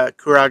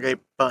Kurage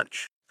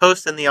Bunch.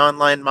 Post in the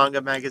online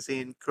manga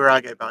magazine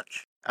Kurage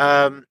Bunch.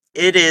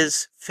 It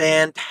is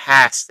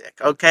fantastic.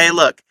 Okay,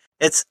 look,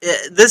 this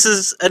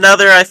is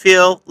another I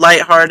feel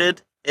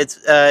lighthearted. It's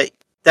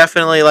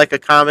definitely like a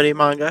comedy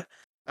manga.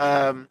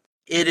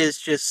 It is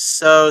just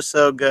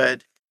so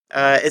good.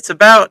 It's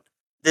about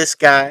this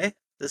guy,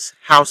 this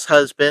house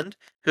husband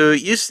who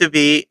used to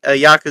be a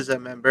yakuza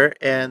member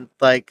and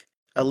like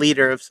a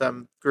leader of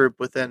some group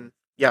within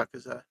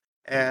yakuza,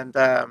 and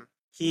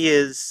he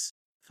is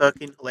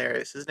fucking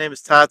hilarious. His name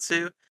is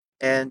Tatsu,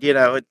 and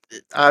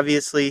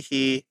obviously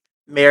he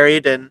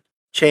married and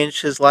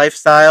changed his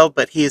lifestyle,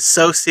 but he is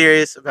so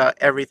serious about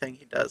everything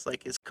he does.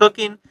 Like his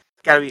cooking,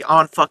 got to be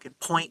on fucking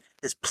point.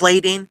 His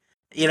plating,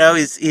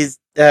 he's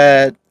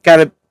got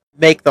to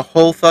make the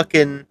whole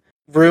fucking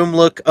room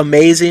look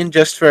amazing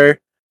just for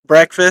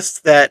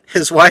breakfast that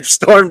his wife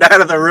stormed out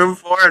of the room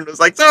for and was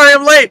like, "Sorry,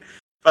 I'm late."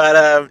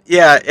 But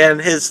yeah, and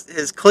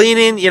his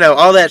cleaning,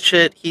 all that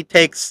shit, he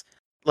takes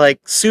like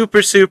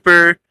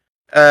super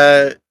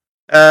uh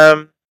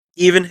um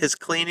even his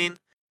cleaning,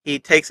 he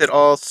takes it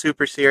all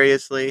super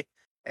seriously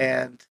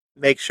and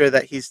make sure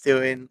that he's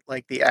doing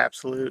like the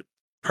absolute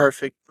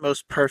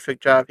most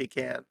perfect job he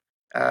can.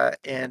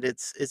 And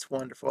it's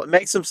wonderful. It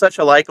makes him such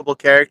a likable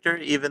character,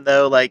 even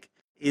though like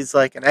he's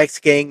like an ex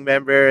gang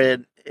member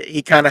and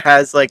he kind of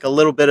has like a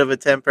little bit of a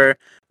temper.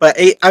 But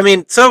I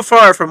mean, so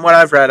far from what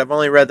I've read, I've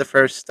only read the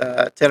first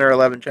 10 or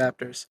 11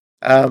 chapters.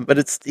 But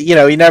it's he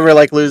never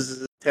like loses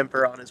his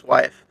temper on his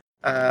wife.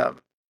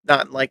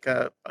 Not in like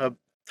a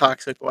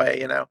toxic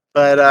way,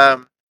 But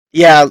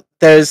yeah,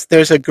 there's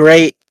a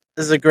great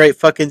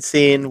fucking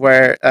scene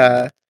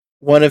where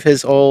one of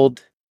his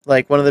old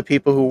one of the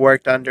people who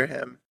worked under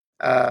him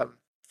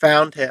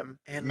found him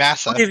and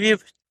was like, "What Massa. have you?"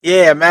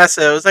 Yeah,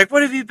 Massa was like,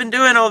 "What have you been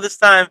doing all this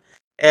time?"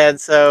 And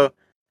so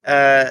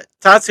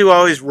Tatsu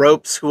always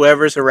ropes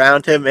whoever's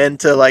around him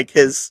into like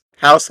his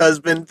house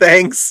husband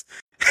things,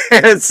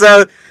 and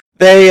so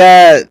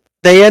they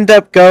end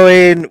up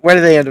going. Where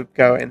do they end up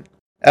going?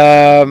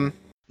 Um,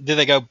 Do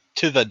they go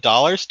to the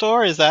dollar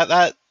store? Is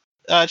that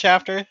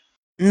chapter?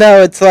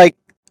 no, it's like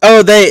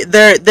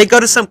they go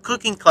to some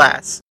cooking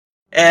class,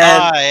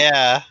 and Ah,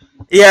 yeah.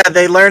 yeah,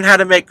 they learn how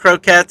to make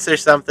croquettes or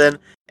something,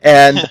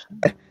 and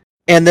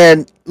and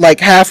then like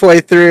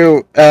halfway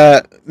through,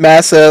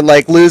 Massa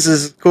like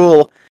loses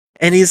cool,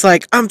 and he's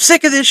like, "I'm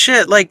sick of this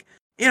shit. Like,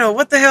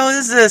 what the hell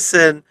is this?"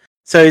 And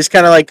so he's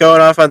kind of like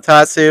going off on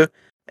Tatsu,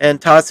 and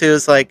Tatsu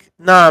is like,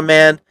 "Nah,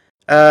 man.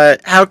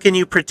 How can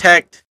you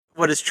protect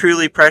what is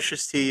truly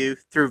precious to you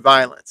through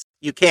violence?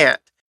 You can't."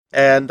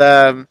 And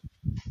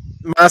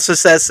Masa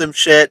says some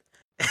shit.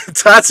 And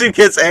Tatsu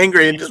gets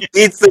angry and just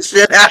beats the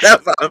shit out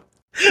of him.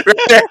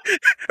 Right,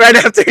 right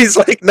after he's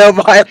like, no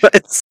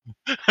violence.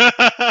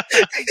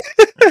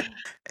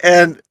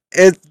 And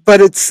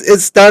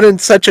it's done in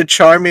such a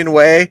charming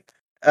way.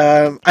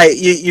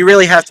 You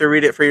really have to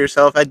read it for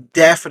yourself. I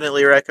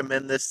definitely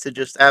recommend this to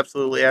just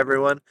absolutely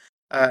everyone.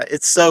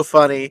 It's so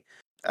funny.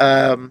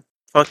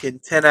 Fucking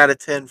 10 out of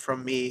 10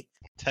 from me.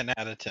 10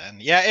 out of 10.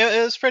 Yeah,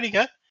 it was pretty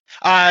good.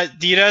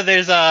 Do you know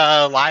there's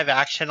a live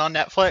action on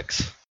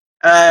Netflix?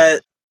 Uh,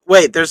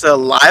 Wait, there's a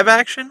live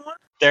action one?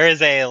 There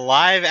is a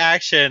live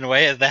action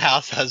Way of the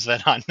House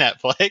Husband on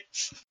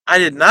Netflix. I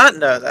did not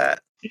know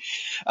that.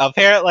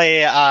 Apparently,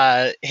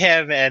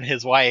 him and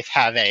his wife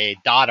have a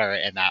daughter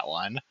in that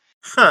one.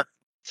 Huh?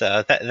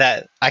 So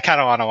that I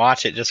kind of want to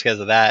watch it just because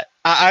of that.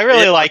 I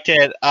really Yeah. liked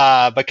it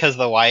because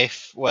the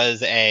wife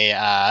was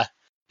a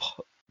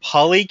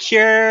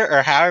polycure,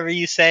 or however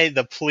you say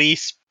the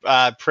police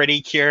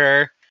pretty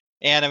cure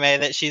anime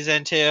that she's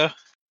into.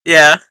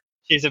 Yeah.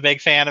 She's a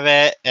big fan of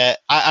it.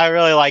 I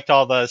really liked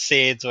all the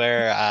scenes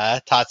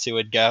where Tatsu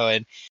would go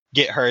and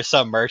get her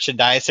some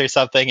merchandise or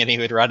something, and he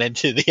would run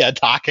into the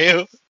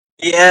otaku.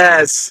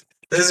 Yes,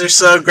 those are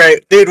so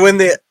great, dude. When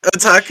the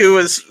otaku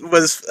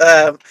was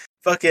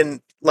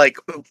fucking like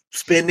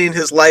spending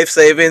his life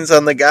savings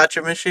on the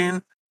gotcha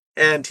machine,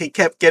 and he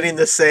kept getting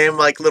the same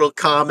like little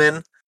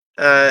common,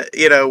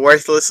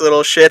 worthless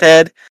little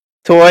shithead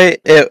toy.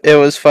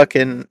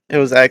 It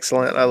was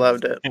excellent. I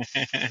loved it.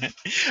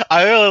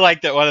 I really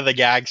like that one of the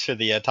gags for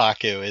the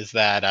otaku is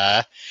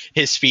that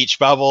his speech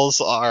bubbles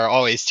are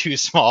always too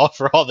small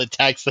for all the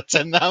text that's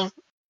in them.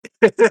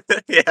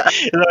 Yeah,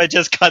 So it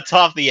just cuts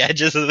off the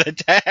edges of the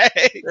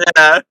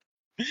text.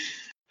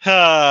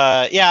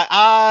 yeah, Yeah,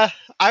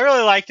 I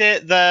really liked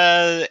it.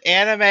 The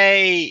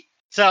anime.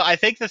 So I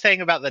think the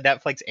thing about the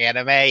Netflix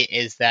anime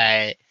is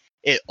that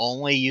it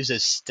only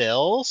uses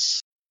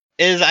stills.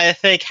 Is I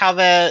think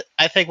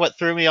what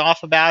threw me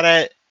off about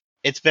it.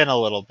 It's been a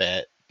little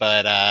bit,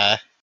 but yeah,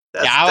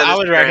 that I is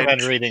would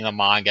recommend strange. reading the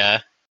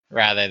manga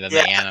rather than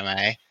Yeah, the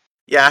anime.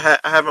 yeah.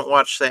 I haven't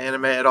watched the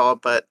anime at all,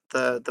 but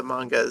the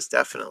manga is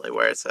definitely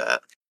where it's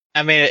at.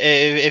 I mean,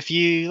 if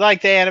you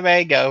like the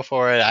anime, go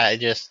for it. I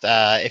just,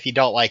 if you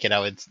don't like it, I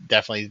would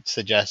definitely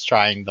suggest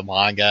trying the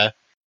manga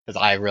because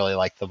I really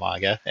like the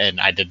manga and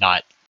I did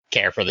not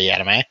care for the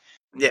anime.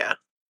 Yeah.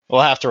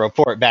 We'll have to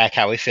report back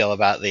how we feel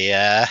about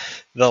the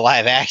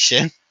live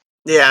action.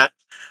 Yeah.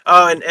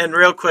 Oh, and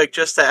real quick,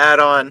 just to add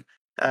on,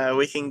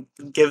 we can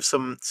give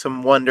some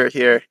wonder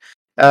here.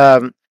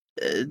 Um,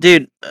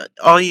 Dude,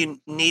 all you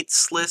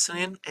needs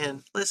listening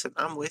and listen.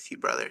 I'm with you,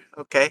 brother.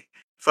 Okay,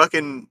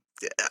 fucking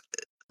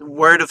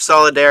word of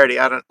solidarity.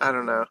 I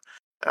don't know.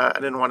 I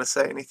didn't want to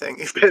say anything,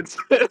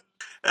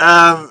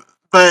 um,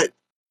 but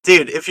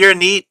dude, if you're a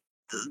neat,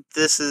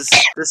 this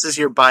is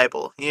your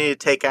Bible. You need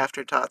to take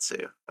after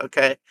Tatsu.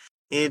 Okay,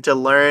 you need to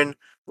learn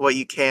what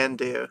you can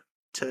do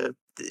to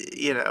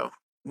you know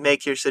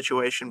make your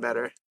situation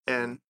better.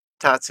 And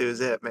Tatsu is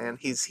it, man.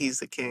 He's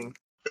the king.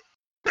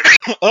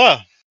 Oh,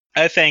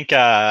 I think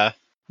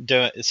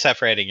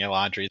separating your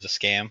laundry is a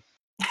scam.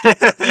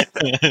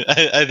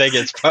 I think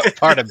it's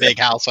part of Big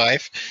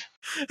Housewife.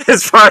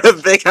 It's part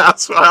of Big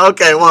Housewife.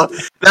 Okay, well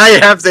now you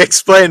have to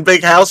explain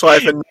Big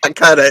Housewife and not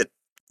cut it.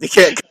 You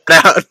can't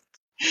cut it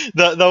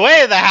out. The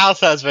way of the house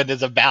husband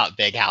is about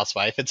Big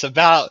Housewife. It's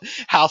about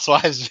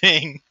housewives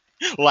being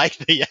like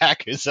the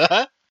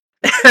Yakuza.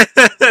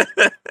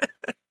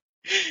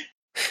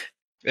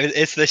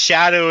 It's the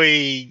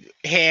shadowy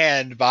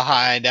hand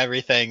behind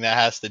everything that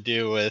has to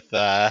do with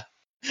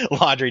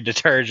laundry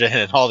detergent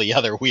and all the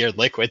other weird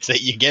liquids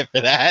that you get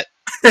for that.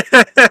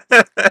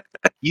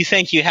 You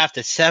think you have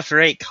to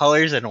separate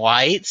colors and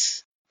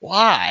whites?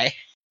 Why?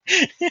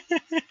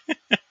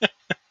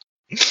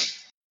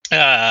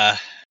 uh,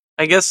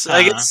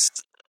 I huh. guess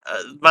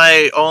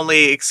my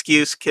only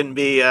excuse can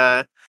be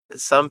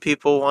some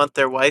people want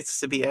their whites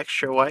to be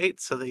extra white,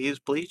 so they use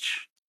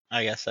bleach.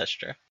 I guess that's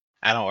true.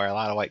 I don't wear a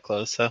lot of white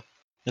clothes, so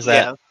is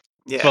that Yeah, it's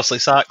yeah, mostly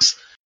socks.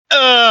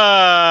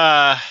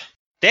 Uh,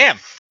 damn.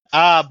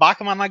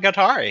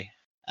 Bakemonogatari.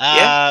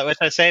 yeah. Which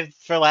I saved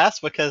for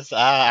last because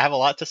I have a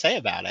lot to say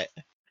about it.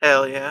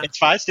 Hell yeah, It's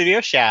by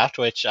Studio Shaft,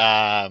 which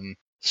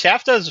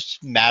Shaft does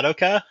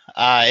Madoka.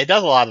 It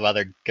does a lot of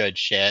other good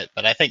shit,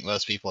 but I think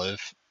most people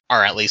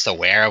are at least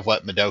aware of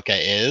what Madoka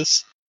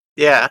is.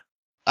 yeah,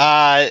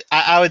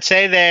 I would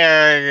say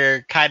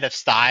their kind of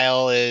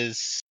style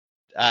is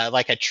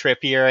like a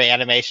trippier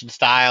animation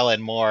style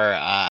and more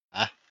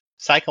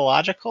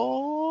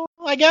psychological,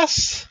 I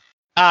guess.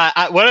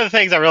 One of the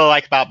things I really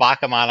like about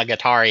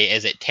Bakemonogatari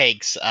is it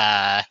takes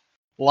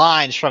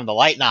lines from the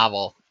light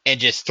novel and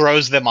just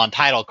throws them on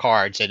title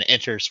cards and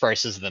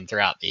intersperses them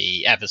throughout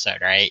the episode,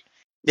 right?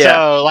 yeah,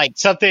 So, like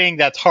something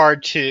that's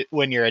hard to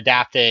when you're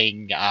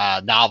adapting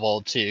a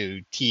novel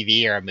to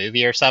TV or a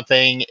movie or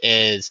something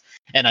is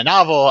in a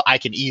novel, I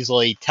can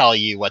easily tell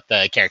you what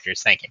the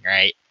character's thinking,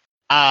 right?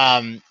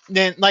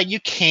 Then like you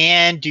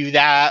can do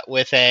that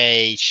with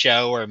a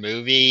show or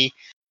movie,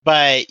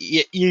 but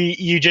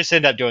you just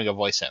end up doing a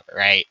voiceover,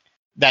 right?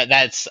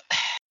 That's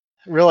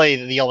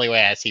really the only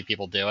way I see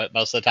people do it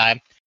most of the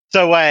time.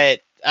 So what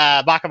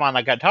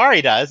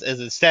Bakemonogatari does is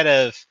instead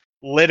of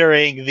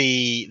littering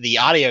the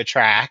audio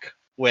track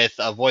with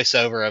a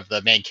voiceover of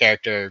the main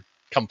character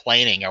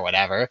complaining or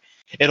whatever,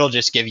 it'll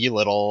just give you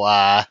little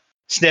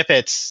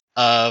snippets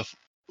of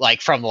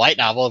like from the light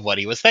novel of what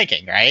he was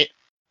thinking, right?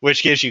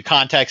 Which gives you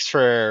context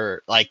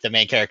for like the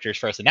main character's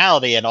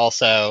personality, and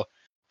also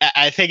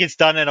I think it's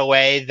done in a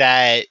way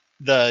that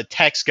the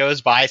text goes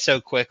by so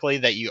quickly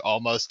that you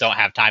almost don't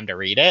have time to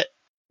read it,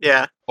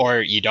 yeah, or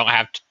you don't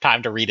have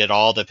time to read it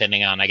all,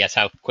 depending on, I guess,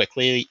 how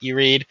quickly you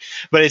read.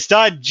 But it's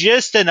done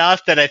just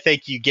enough that I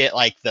think you get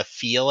like the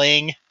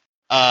feeling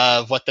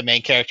of what the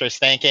main character is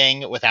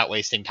thinking without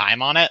wasting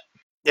time on it.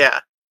 yeah,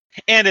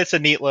 And it's a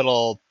neat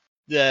little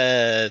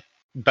uh,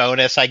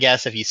 bonus, I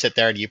guess, if you sit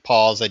there and you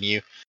pause and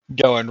you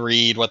go and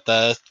read what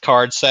the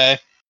cards say.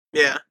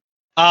 yeah.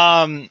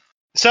 Um,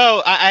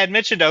 so I had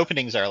mentioned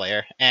openings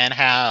earlier and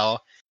how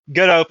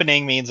good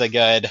opening means a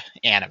good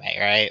anime,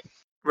 right?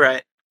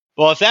 Right.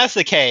 Well, if that's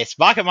the case,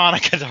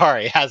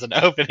 Bakemonogatari has an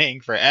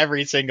opening for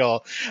every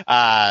single,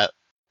 uh,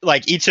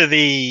 like each of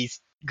these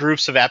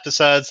groups of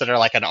episodes that are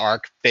like an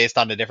arc based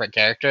on a different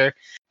character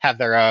have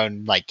their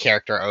own like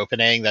character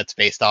opening that's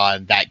based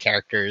on that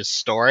character's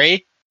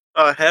story,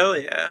 Oh hell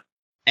yeah.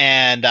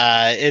 and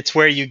it's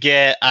where you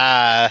get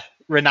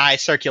Renai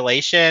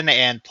Circulation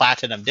and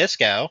Platinum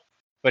Disco,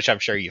 which I'm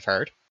sure you've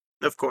heard.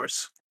 Of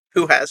course.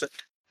 Who hasn't?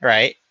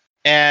 Right.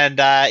 And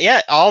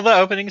yeah, all the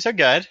openings are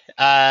good.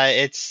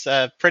 It's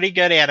a pretty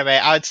good anime.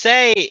 I would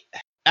say,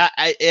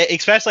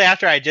 especially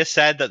after I just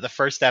said that the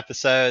first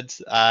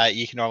episodes,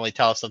 you can normally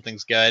tell if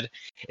something's good.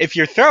 If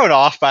you're thrown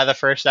off by the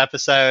first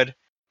episode,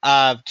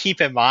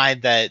 keep in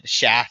mind that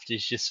Shaft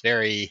is just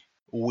very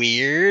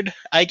weird,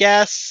 I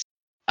guess.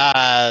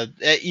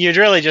 You'd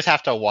really just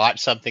have to watch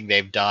something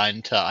they've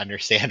done to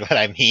understand what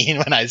I mean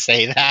when I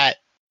say that.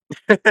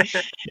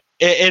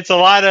 It's a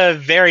lot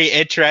of very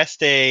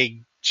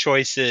interesting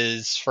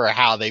choices for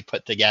how they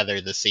put together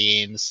the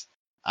scenes.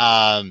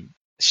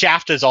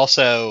 Shaft is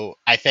also,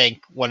 I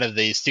think, one of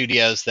the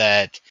studios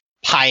that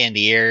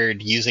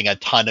pioneered using a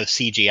ton of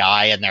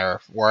CGI in their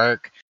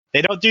work.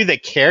 They don't do the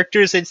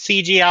characters in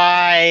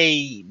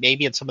CGI,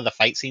 maybe in some of the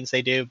fight scenes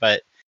they do,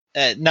 but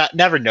not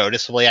never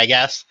noticeably, I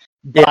guess.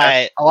 Yeah,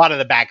 But a lot of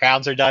the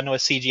backgrounds are done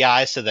with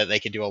CGI so that they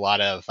can do a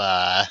lot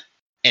of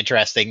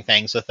interesting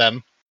things with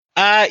them.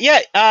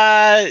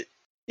 Yeah.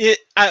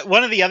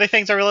 One of the other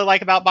things I really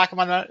like about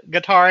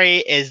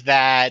Bakemonogatari is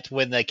that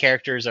when the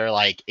characters are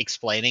like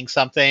explaining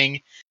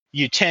something,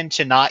 you tend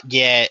to not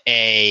get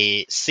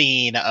a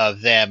scene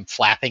of them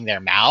flapping their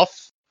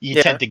mouth. You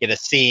yeah, tend to get a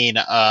scene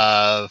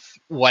of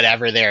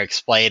whatever they're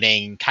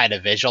explaining kind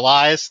of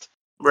visualized,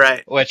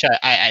 right. which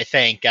I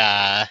think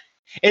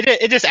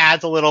it just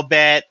adds a little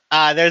bit.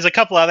 There's a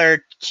couple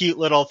other cute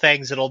little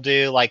things it'll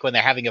do, like when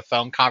they're having a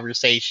phone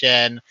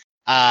conversation.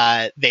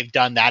 They've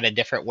done that in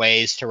different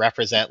ways to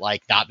represent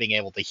like not being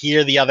able to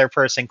hear the other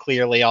person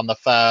clearly on the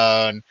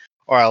phone,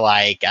 or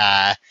like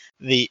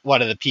the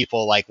one of the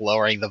people like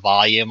lowering the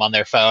volume on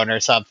their phone or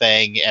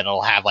something, and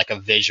it'll have like a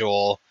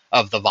visual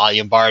of the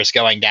volume bars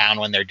going down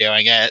when they're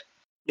doing it.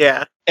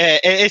 Yeah,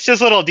 It's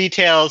just little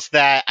details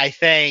that I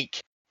think.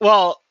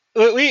 Well,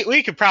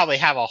 we could probably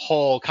have a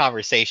whole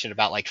conversation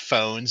about like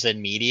phones and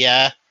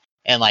media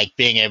and like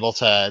being able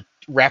to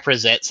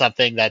represent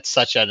something that's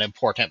such an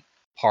important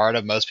part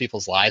of most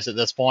people's lives at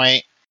this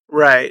point.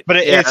 right.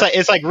 But Yeah,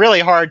 it's like really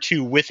hard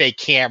to with a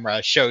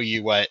camera show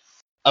you what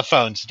a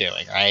phone's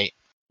doing, right?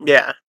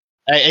 yeah.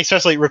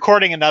 Especially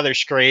recording another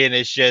screen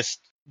is just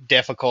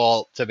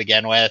difficult to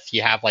begin with.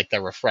 You have like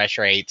the refresh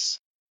rates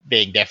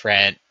being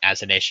different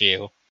as an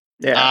issue.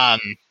 Yeah. Um,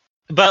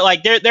 but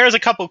like there's a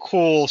couple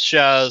cool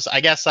shows.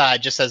 I guess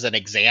just as an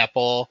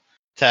example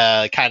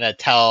to kind of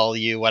tell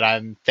you what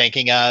I'm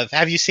thinking of.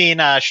 Have you seen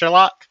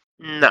Sherlock?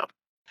 No.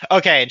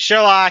 Okay, in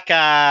Sherlock,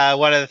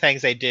 one of the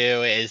things they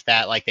do is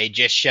that like they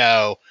just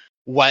show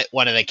what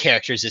one of the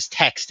characters is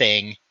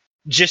texting,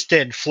 just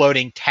in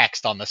floating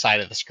text on the side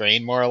of the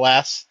screen, more or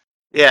less.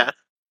 Yeah.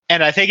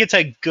 And I think it's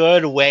a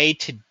good way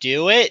to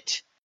do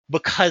it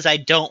because I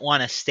don't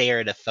want to stare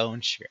at a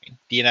phone screen.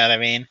 Do you know what I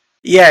mean?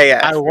 Yeah.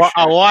 Yeah. For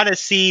I sure. want to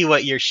see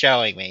what you're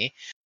showing me.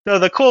 So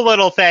the cool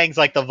little things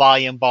like the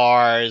volume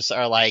bars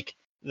or like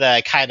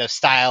the kind of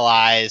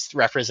stylized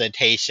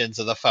representations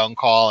of the phone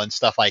call and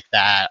stuff like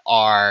that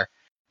are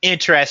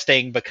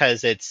interesting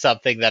because it's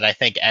something that I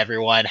think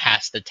everyone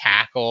has to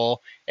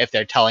tackle if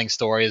they're telling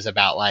stories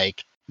about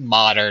like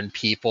modern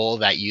people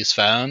that use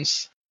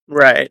phones.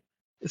 Right.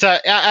 So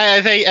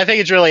I think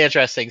it's really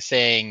interesting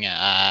seeing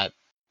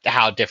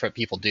how different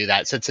people do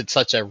that since it's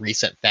such a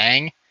recent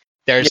thing.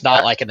 There's not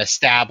Yeah. like an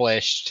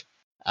established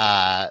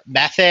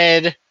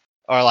method,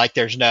 or like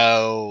there's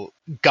no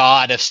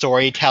god of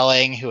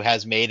storytelling who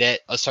has made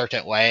it a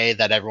certain way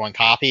that everyone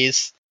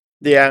copies.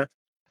 Yeah.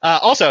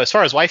 Also, as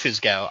far as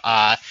waifus go,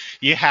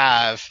 you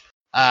have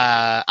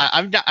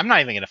I'm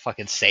not even gonna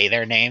fucking say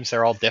their names.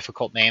 They're all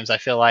difficult names. I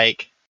feel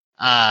like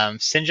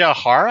Sinja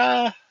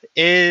Hara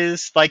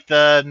is like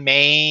the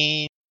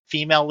main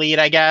female lead,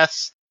 I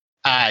guess.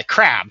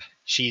 Crab.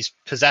 She's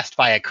possessed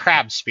by a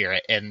crab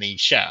spirit in the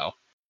show,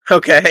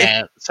 Okay.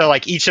 and so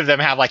like each of them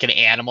have like an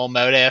animal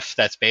motif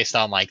that's based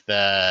on like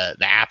the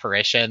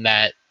apparition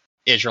that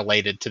is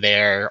related to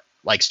their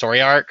like story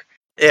arc.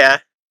 Yeah.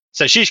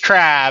 So she's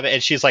Crab,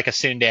 and she's like a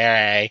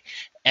tsundere.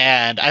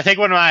 And I think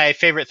one of my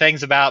favorite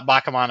things about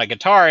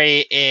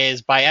Bakemonogatari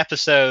is by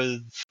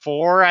episode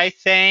 4, I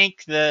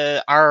think,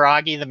 the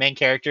Araragi, the main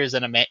character, is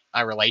in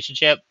a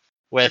relationship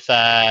with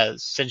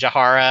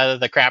Sinjahara,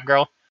 the crab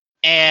girl.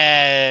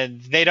 And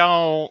they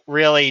don't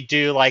really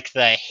do like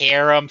the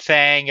harem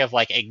thing of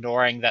like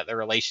ignoring that the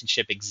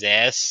relationship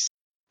exists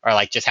or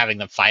like just having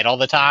them fight all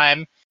the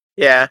time.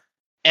 Yeah.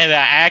 And I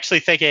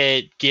actually think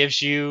it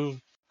gives you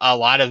a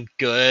lot of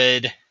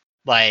good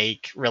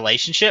like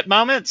relationship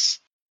moments.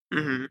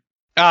 Hmm.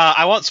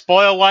 I won't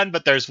spoil one,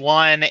 but there's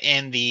one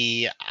in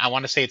the I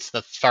want to say it's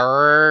the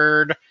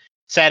third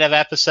set of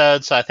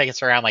episodes, so I think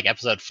it's around like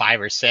episode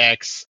 5 or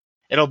 6.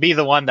 It'll be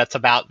the one that's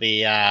about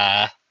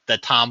the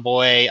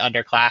tomboy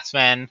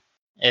underclassmen.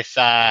 If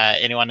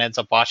anyone ends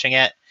up watching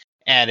it,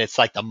 and it's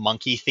like the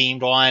monkey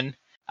themed one.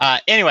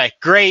 Anyway,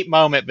 great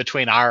moment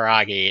between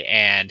Araragi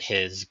and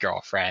his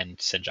girlfriend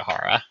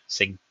Sinjahara,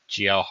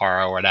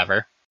 Sinjiohara or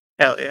whatever.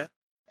 Hell yeah.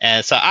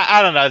 And so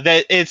I don't know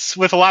that it's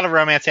with a lot of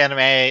romance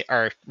anime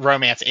or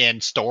romance in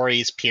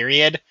stories,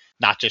 period,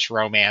 not just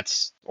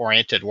romance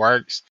oriented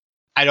works.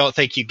 I don't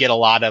think you get a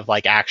lot of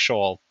like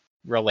actual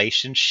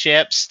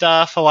relationship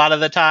stuff. A lot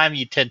of the time,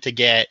 you tend to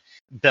get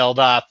build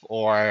up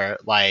or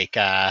like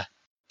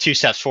 2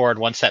 steps forward,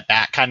 1 step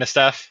back kind of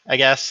stuff. I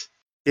guess.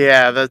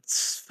 Yeah.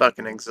 That's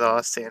fucking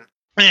exhausting.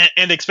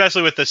 And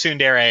especially with the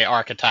tsundere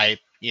archetype,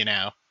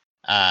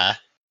 uh,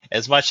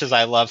 as much as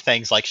I love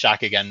things like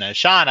Shakugan no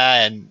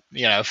Shana and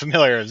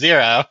Familiar of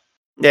Zero,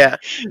 Yeah.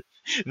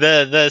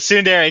 the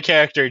tsundere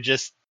character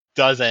just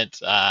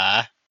doesn't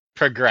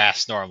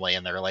progress normally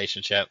in the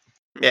relationship.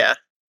 Yeah.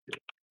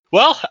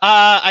 Well,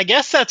 I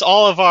guess that's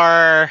all of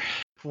our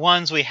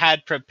ones we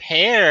had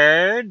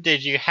prepared.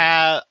 Did you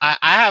have? I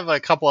have a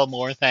couple of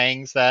more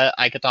things that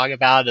I could talk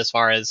about as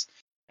far as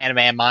anime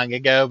and manga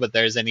go, but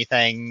there's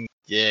anything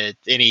you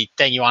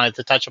wanted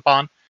to touch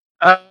upon?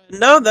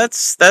 No,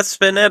 that's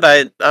been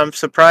it. I'm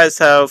surprised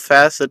how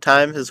fast the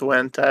time has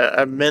went.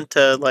 I meant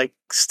to like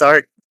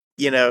start,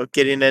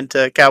 getting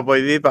into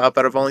Cowboy Bebop,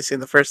 but I've only seen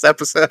the first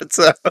episode.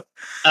 So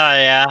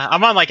Yeah,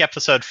 I'm on like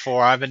episode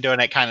 4. I've been doing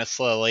it kind of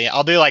slowly.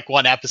 I'll do like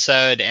one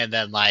episode and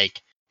then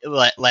like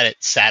let it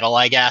settle,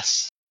 I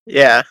guess.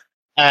 yeah,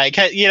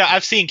 'Cause,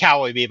 I've seen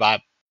Cowboy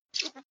Bebop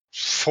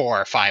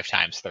 4 or 5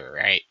 times through,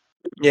 right?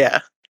 yeah,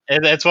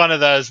 It's one of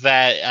those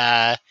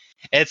that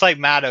it's like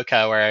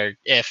Madoka, where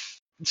if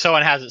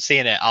someone hasn't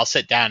seen it, I'll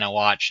sit down and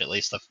watch at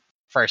least the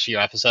first few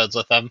episodes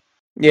with them.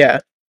 yeah,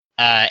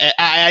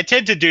 I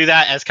tend to do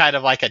that as kind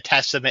of like a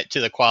testament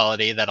to the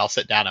quality that I'll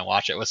sit down and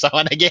watch it with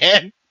someone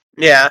again.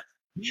 yeah,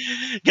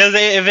 Because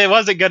if it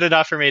wasn't good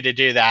enough for me to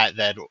do that,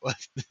 then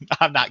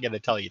I'm not going to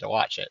tell you to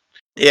watch it.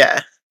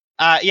 yeah.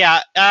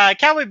 Yeah,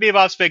 Cowboy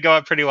Bebop's been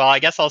going pretty well. I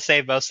guess I'll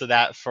save most of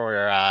that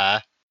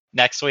for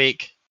next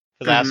week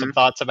because I have some Hmm.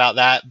 thoughts about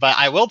that. But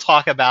I will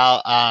talk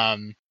about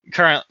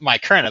my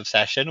current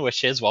obsession,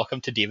 which is Welcome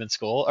to Demon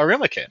School,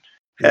 Arumakun.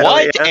 Hell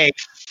What yeah. a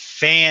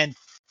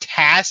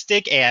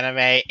fantastic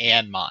anime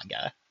and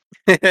manga.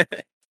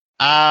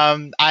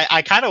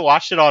 I kind of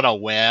watched it on a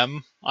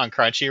whim on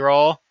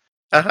Crunchyroll,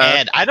 Uh-huh.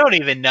 and I don't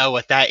even know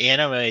what that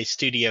anime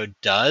studio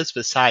does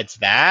besides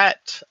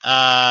that.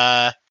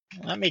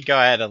 Let me go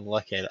ahead and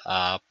look it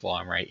up while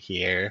I'm right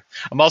here.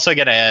 I'm also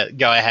gonna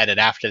go ahead and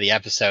after the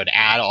episode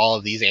add all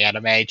of these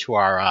anime to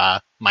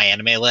our my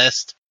anime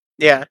list.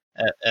 Yeah,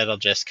 It'll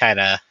just kind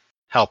of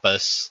help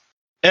us.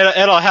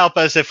 It'll help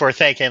us if we're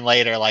thinking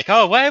later, like,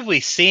 oh, what have we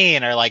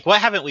seen, or like, what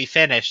haven't we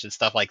finished, and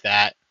stuff like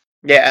that.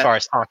 As yeah. far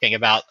as talking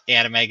about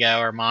anime go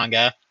or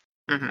manga,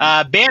 Hmm.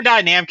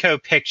 Bandai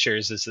Namco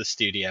Pictures is the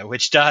studio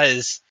which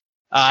does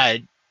uh,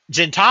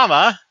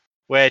 Gintama,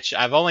 which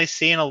I've only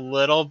seen a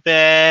little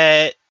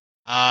bit.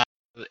 Uh,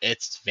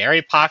 it's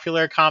very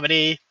popular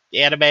comedy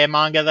anime and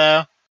manga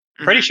though.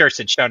 Pretty Hmm. sure it's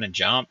in Shonen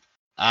Jump.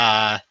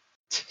 Uh,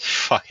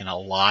 fucking a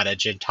lot of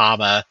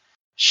Gintama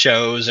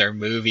shows or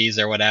movies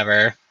or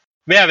whatever.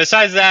 But yeah,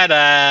 besides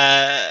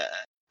that,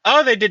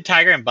 oh, they did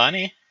Tiger and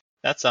Bunny.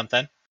 That's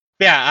something.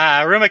 But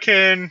yeah,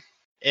 Rumakun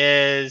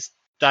is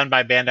done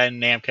by Bandai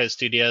Namco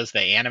Studios.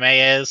 The anime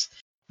is.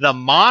 The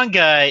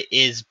manga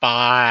is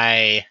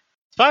by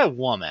a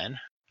woman.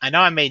 I know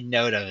I made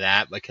note of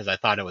that because I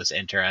thought it was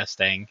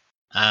interesting.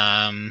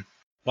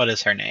 What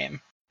is her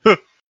name?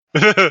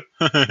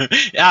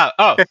 Yeah,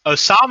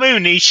 Osamu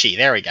Nishi.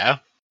 There we go.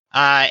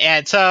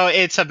 And so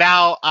it's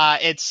about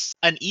it's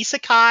an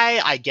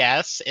isekai, I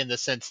guess, in the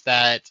sense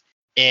that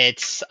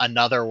it's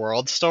another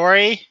world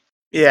story.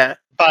 Yeah.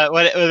 But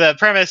what the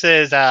premise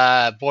is,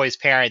 boy's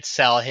parents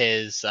sell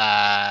his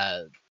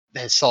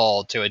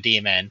soul to a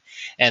demon,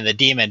 and the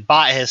demon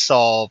bought his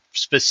soul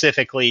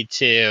specifically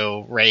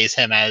to raise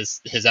him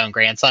as his own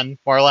grandson,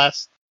 more or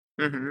less.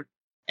 Hmm.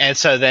 And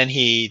so then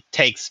he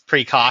takes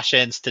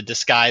precautions to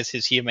disguise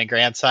his human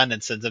grandson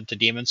and sends him to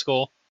demon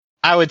school.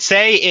 I would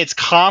say it's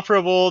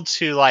comparable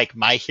to like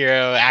My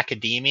Hero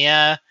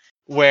Academia,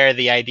 where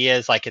the idea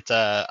is like it's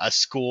a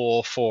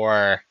school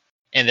for,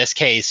 in this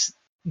case,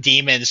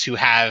 demons who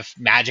have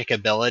magic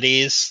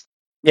abilities,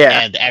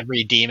 Yeah. and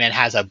every demon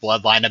has a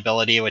bloodline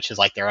ability, which is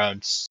like their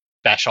own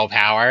special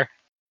power.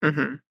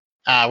 Hmm.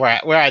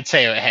 Where I'd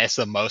say it has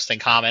the most in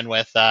common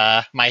with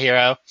My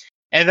Hero.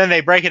 And then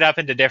they break it up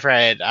into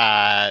different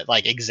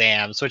like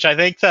exams, which I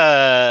think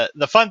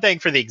the fun thing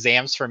for the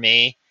exams for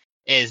me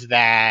is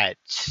that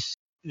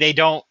they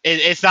don't.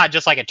 It's not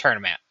just like a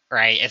tournament,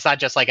 right? It's not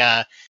just like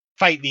a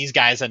fight these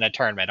guys in a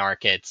tournament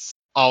arc. It's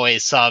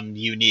always some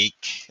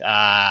unique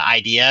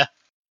idea.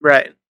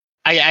 Right.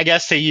 I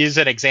guess to use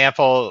an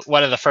example,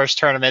 one of the first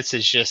tournaments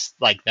is just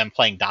like them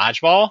playing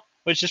dodgeball,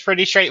 which is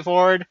pretty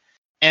straightforward.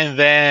 And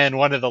then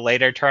one of the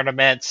later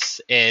tournaments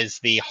is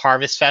the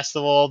Harvest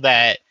Festival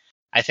that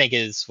I think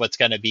is what's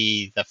going to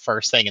be the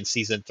first thing in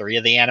season 3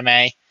 of the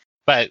anime.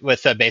 But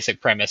with the basic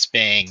premise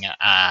being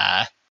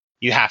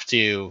you have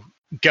to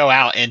go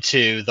out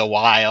into the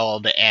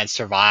wild and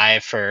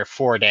survive for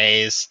 4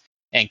 days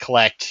and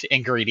collect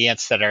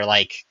ingredients that are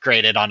like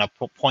graded on a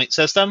point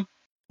system,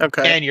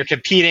 Okay. and you're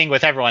competing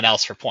with everyone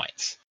else for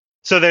points.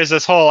 So there's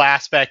this whole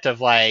aspect of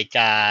like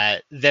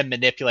them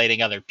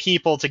manipulating other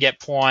people to get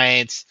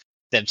points,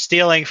 them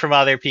stealing from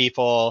other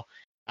people,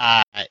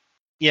 uh,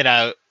 you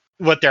know,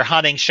 what their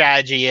hunting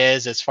strategy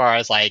is as far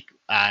as like,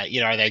 are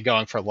they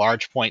going for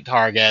large point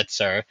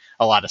targets or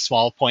a lot of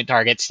small point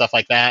targets, stuff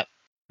like that.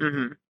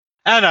 Hmm.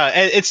 I don't know.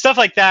 It's stuff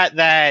like that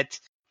that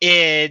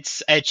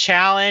it's a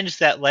challenge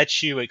that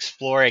lets you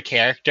explore a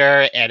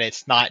character, and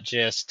it's not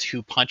just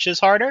who punches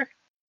harder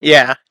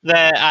Yeah.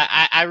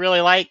 that I really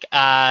like.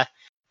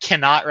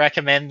 Cannot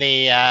recommend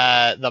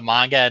the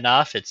manga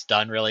enough. It's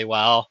done really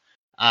well.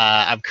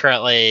 I'm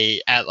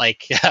currently at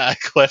like a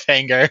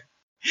cliffhanger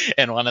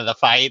in one of the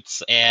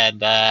fights,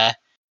 and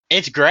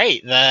it's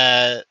great.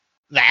 The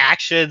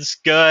action's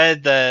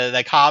good.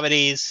 The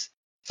comedy's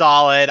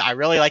solid. I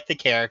really like the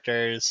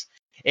characters.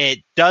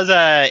 It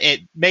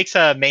makes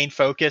a main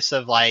focus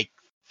of like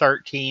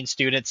 13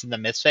 students in the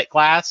misfit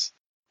class,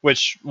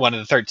 which one of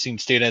the 13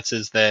 students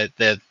is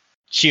the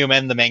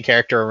human, the main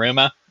character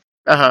Aruma,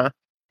 Uh huh.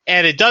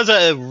 and it does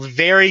a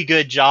very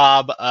good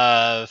job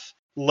of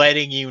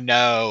letting you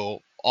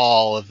know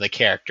all of the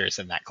characters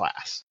in that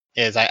class.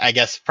 Is I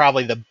guess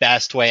probably the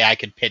best way I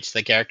could pitch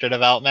the character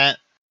development.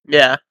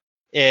 Yeah.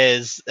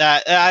 Is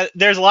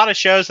there's a lot of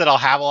shows that'll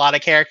have a lot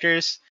of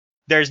characters.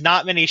 There's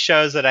not many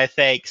shows that I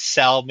think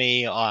sell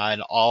me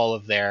on all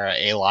of their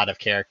a lot of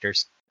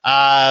characters.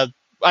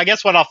 I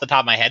guess one off the top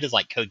of my head is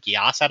like Code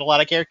Geass had a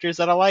lot of characters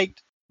that I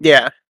liked.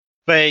 Yeah.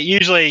 But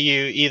usually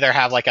you either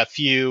have like a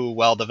few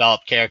well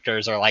developed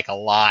characters or like a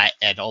lot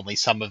and only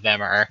some of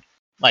them are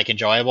like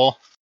enjoyable.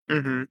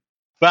 Hmm.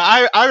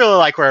 But I really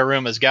like where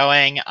Aruma's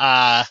going.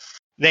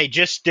 They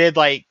just did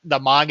like the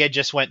manga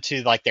just went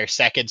to like their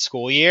second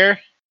school year.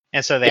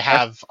 And so they Yeah.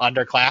 have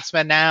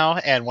underclassmen now,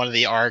 and one of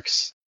the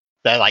arcs,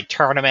 the like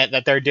tournament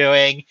that they're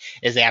doing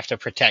is they have to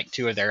protect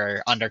two of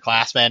their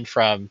underclassmen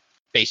from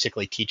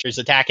basically teachers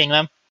attacking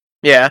them.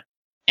 Yeah.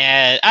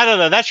 And I don't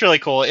know, that's really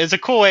cool. It's a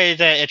cool way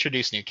to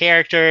introduce new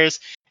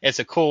characters. It's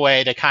a cool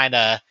way to kind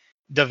of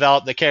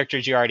develop the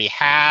characters you already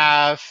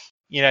have.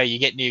 You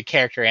get new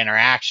character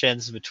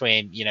interactions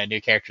between,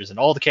 new characters and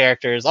old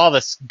characters, all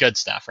this good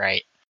stuff,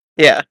 right?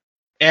 Yeah.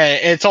 And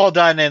it's all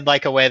done in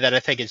like a way that I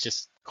think is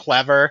just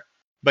clever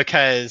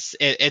because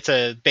it's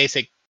a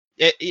basic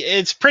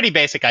it's pretty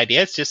basic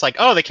idea. It's just like,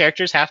 oh, the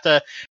characters have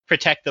to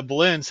protect the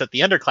balloons that the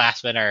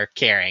underclassmen are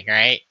carrying,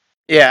 right?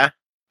 Yeah.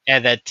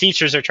 And the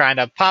teachers are trying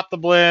to pop the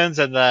balloons,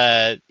 and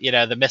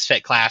the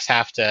misfit class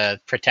have to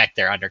protect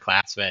their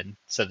underclassmen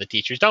so the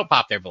teachers don't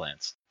pop their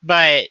balloons.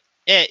 But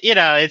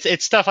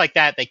it's stuff like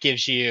that that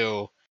gives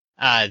you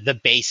the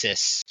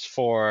basis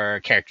for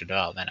character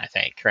development, I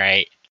think,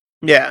 right?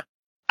 Yeah.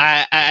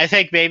 I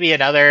think maybe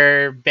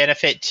another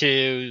benefit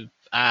to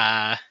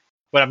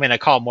what I'm going to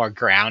call more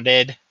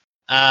grounded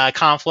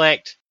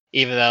conflict,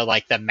 even though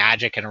like the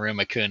magic in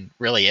Aruma-kun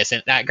really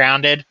isn't that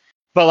grounded.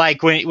 But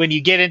like when you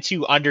get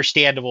into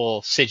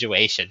understandable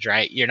situations,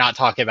 right? You're not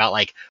talking about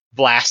like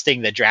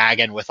blasting the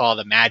dragon with all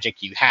the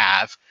magic you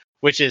have,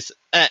 which is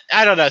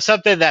I don't know,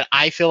 something that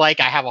I feel like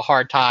I have a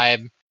hard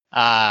time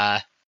uh,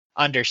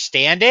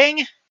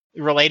 understanding,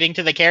 relating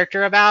to the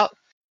character about.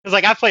 Because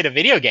like I've played a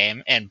video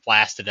game and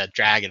blasted a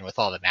dragon with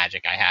all the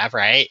magic I have,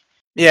 right?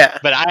 Yeah.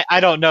 But I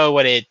don't know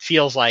what it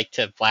feels like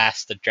to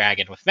blast the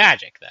dragon with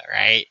magic, though,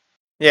 right?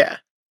 Yeah.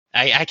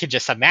 I could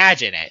just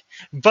imagine it.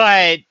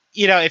 But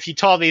if you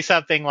told me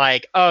something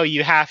like, "Oh,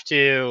 you have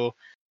to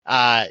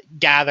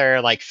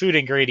gather like food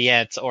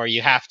ingredients, or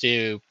you have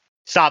to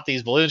stop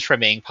these balloons from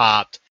being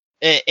popped,"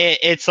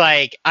 it's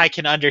like I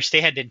can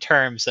understand in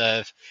terms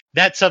of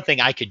that's something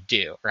I could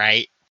do,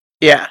 right?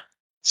 Yeah.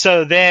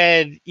 So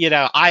then,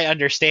 I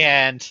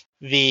understand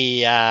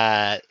the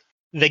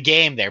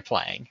game they're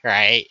playing,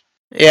 right?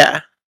 Yeah.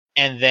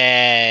 And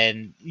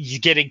then you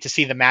getting to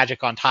see the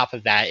magic on top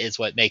of that is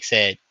what makes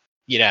it,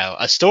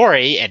 a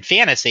story and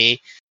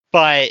fantasy,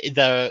 but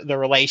the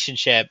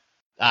relationship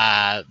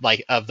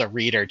like of the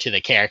reader to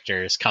the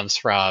characters comes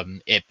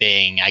from it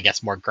being, I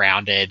guess, more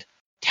grounded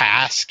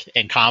task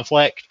and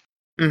conflict.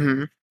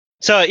 Mm-hmm.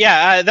 So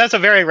yeah, that's a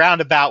very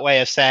roundabout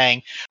way of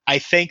saying I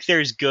think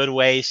there's good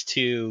ways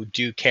to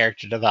do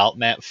character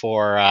development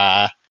for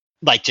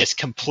like just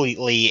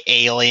completely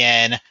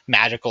alien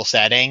magical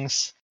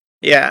settings,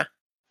 Yeah.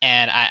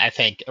 and I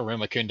think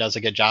Aruma-kun does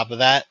a good job of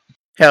that.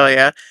 Hell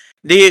yeah.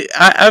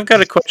 I've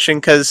got a question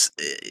because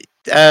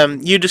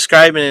you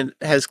describing it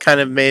has kind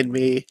of made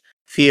me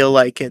feel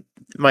like it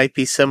might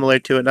be similar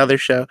to another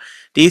show.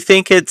 Do you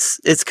think it's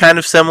kind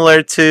of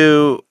similar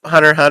to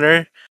Hunter x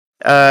Hunter,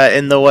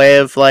 in the way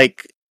of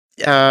like,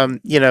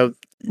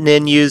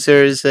 nin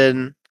users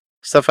and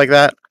stuff like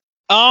that?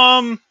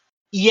 Um,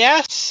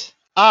 yes.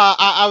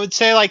 I would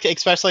say like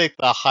especially like,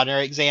 the hunter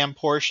exam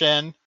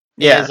portion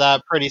Yeah.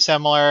 is pretty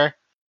similar.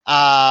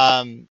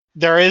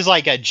 There is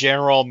like a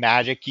general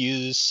magic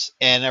use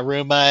in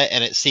Aruma,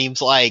 and it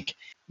seems like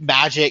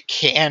magic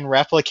can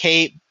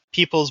replicate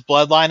people's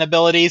bloodline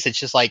abilities. It's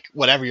just like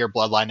whatever your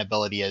bloodline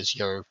ability is,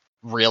 you're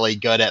really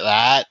good at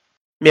that.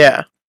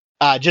 Yeah.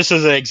 Just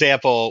as an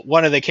example,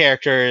 one of the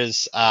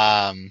characters,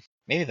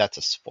 maybe that's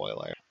a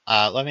spoiler.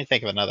 Let me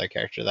think of another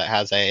character that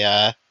has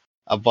a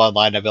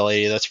bloodline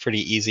ability that's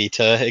pretty easy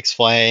to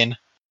explain.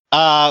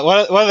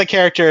 One of the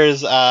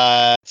characters,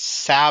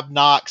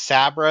 Sabnock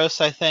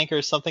Sabros, I think,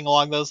 or something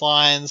along those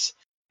lines,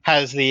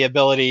 has the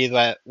ability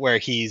that where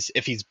if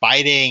he's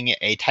biting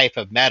a type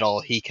of metal,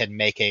 he can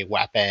make a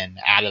weapon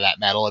out of that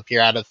metal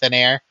appear out of thin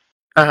air.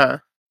 Uh-huh.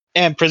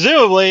 And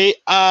presumably,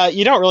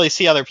 you don't really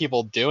see other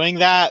people doing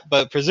that,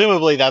 but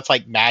presumably that's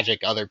like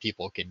magic other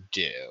people can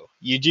do.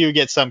 You do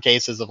get some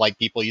cases of like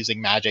people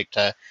using magic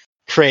to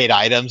create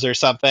items or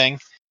something.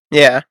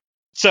 Yeah.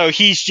 So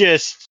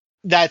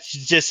that's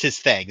just his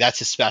thing. That's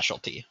his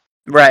specialty.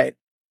 Right.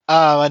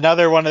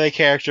 Another one of the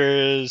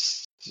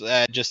characters,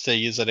 just to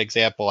use an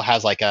example,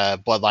 has like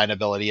a bloodline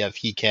ability of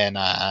he can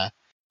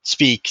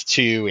speak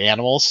to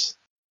animals.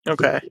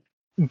 Okay.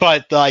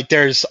 But like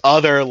there's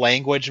other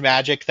language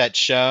magic that's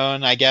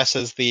shown, I guess,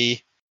 as the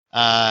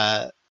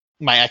uh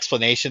my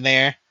explanation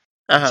there.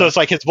 So Uh-huh. it's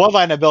like his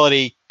bloodline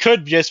ability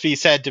could just be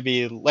said to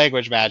be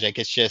language magic.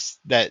 It's just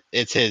that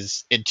it's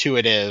his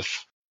intuitive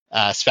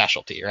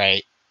specialty,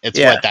 right? It's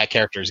Yeah. what that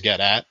character is good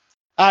at.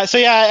 So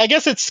yeah, I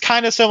guess it's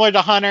kind of similar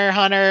to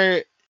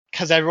Hunter,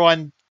 because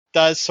everyone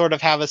does sort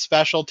of have a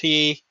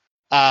specialty,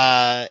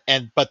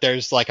 but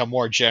there's like a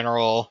more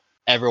general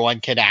everyone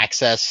can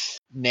access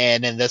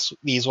Nin in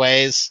these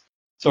ways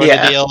sort of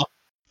Yeah. deal.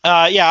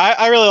 Yeah,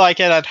 I really like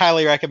it. I'd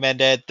highly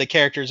recommend it. The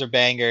characters are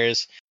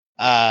bangers.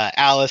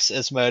 Alice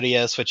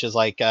Asmodeus, which is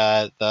like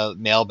the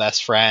male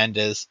best friend,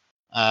 is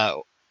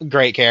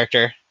great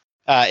character.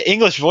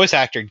 English voice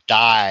actor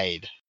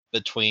died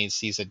between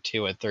season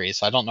 2 and 3,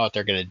 so I don't know what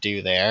they're gonna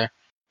do there.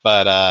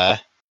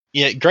 But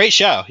yeah, great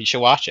show. You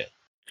should watch it.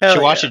 You should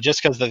Hell watch yeah. it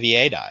just because the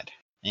VA died.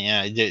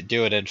 Yeah,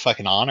 do it in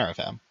fucking honor of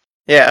him.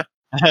 Yeah.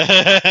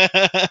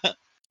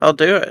 I'll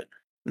do it.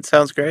 It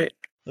sounds great.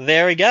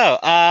 There we go.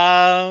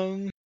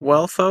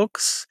 Well,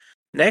 folks,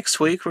 next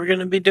week we're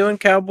gonna be doing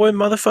Cowboy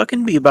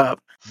motherfucking Bebop.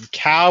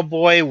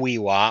 Cowboy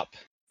Wewop.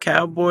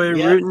 Cowboy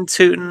Yep. rootin'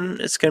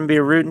 tootin'. It's gonna be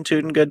a rootin'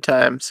 tootin' good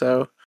time.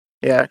 So,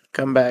 yeah,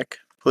 come back,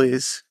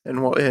 please,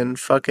 and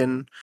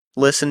fucking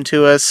listen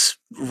to us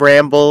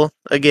ramble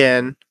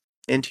again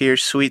into your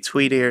sweet,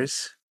 sweet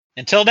ears.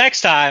 Until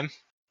next time,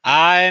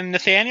 I'm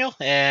Nathaniel,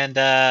 and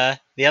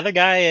the other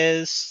guy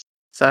is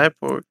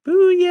Cyborg.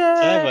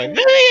 Booyah! Cyborg.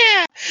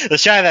 Yeah.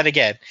 Let's try that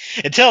again.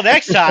 Until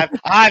next time,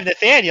 I'm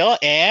Nathaniel,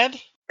 and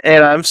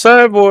And I'm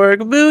Cyborg.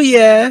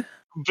 Booyah!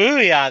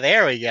 booyah.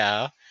 There we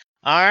go.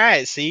 All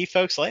right. See you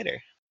folks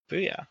later.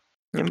 Booyah.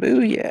 And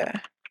booyah.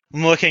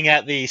 I'm looking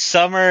at the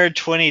summer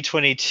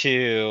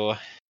 2022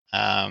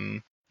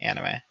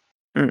 anime.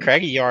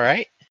 Craig, you all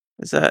right?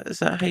 Is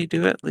that how you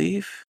do it?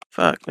 Leave?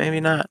 Fuck, maybe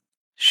not.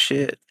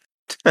 Shit.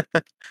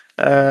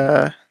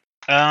 I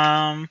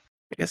Um,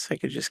 guess I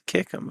could just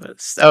kick him, but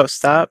stop.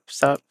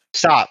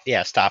 stop.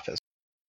 Yeah, stop it.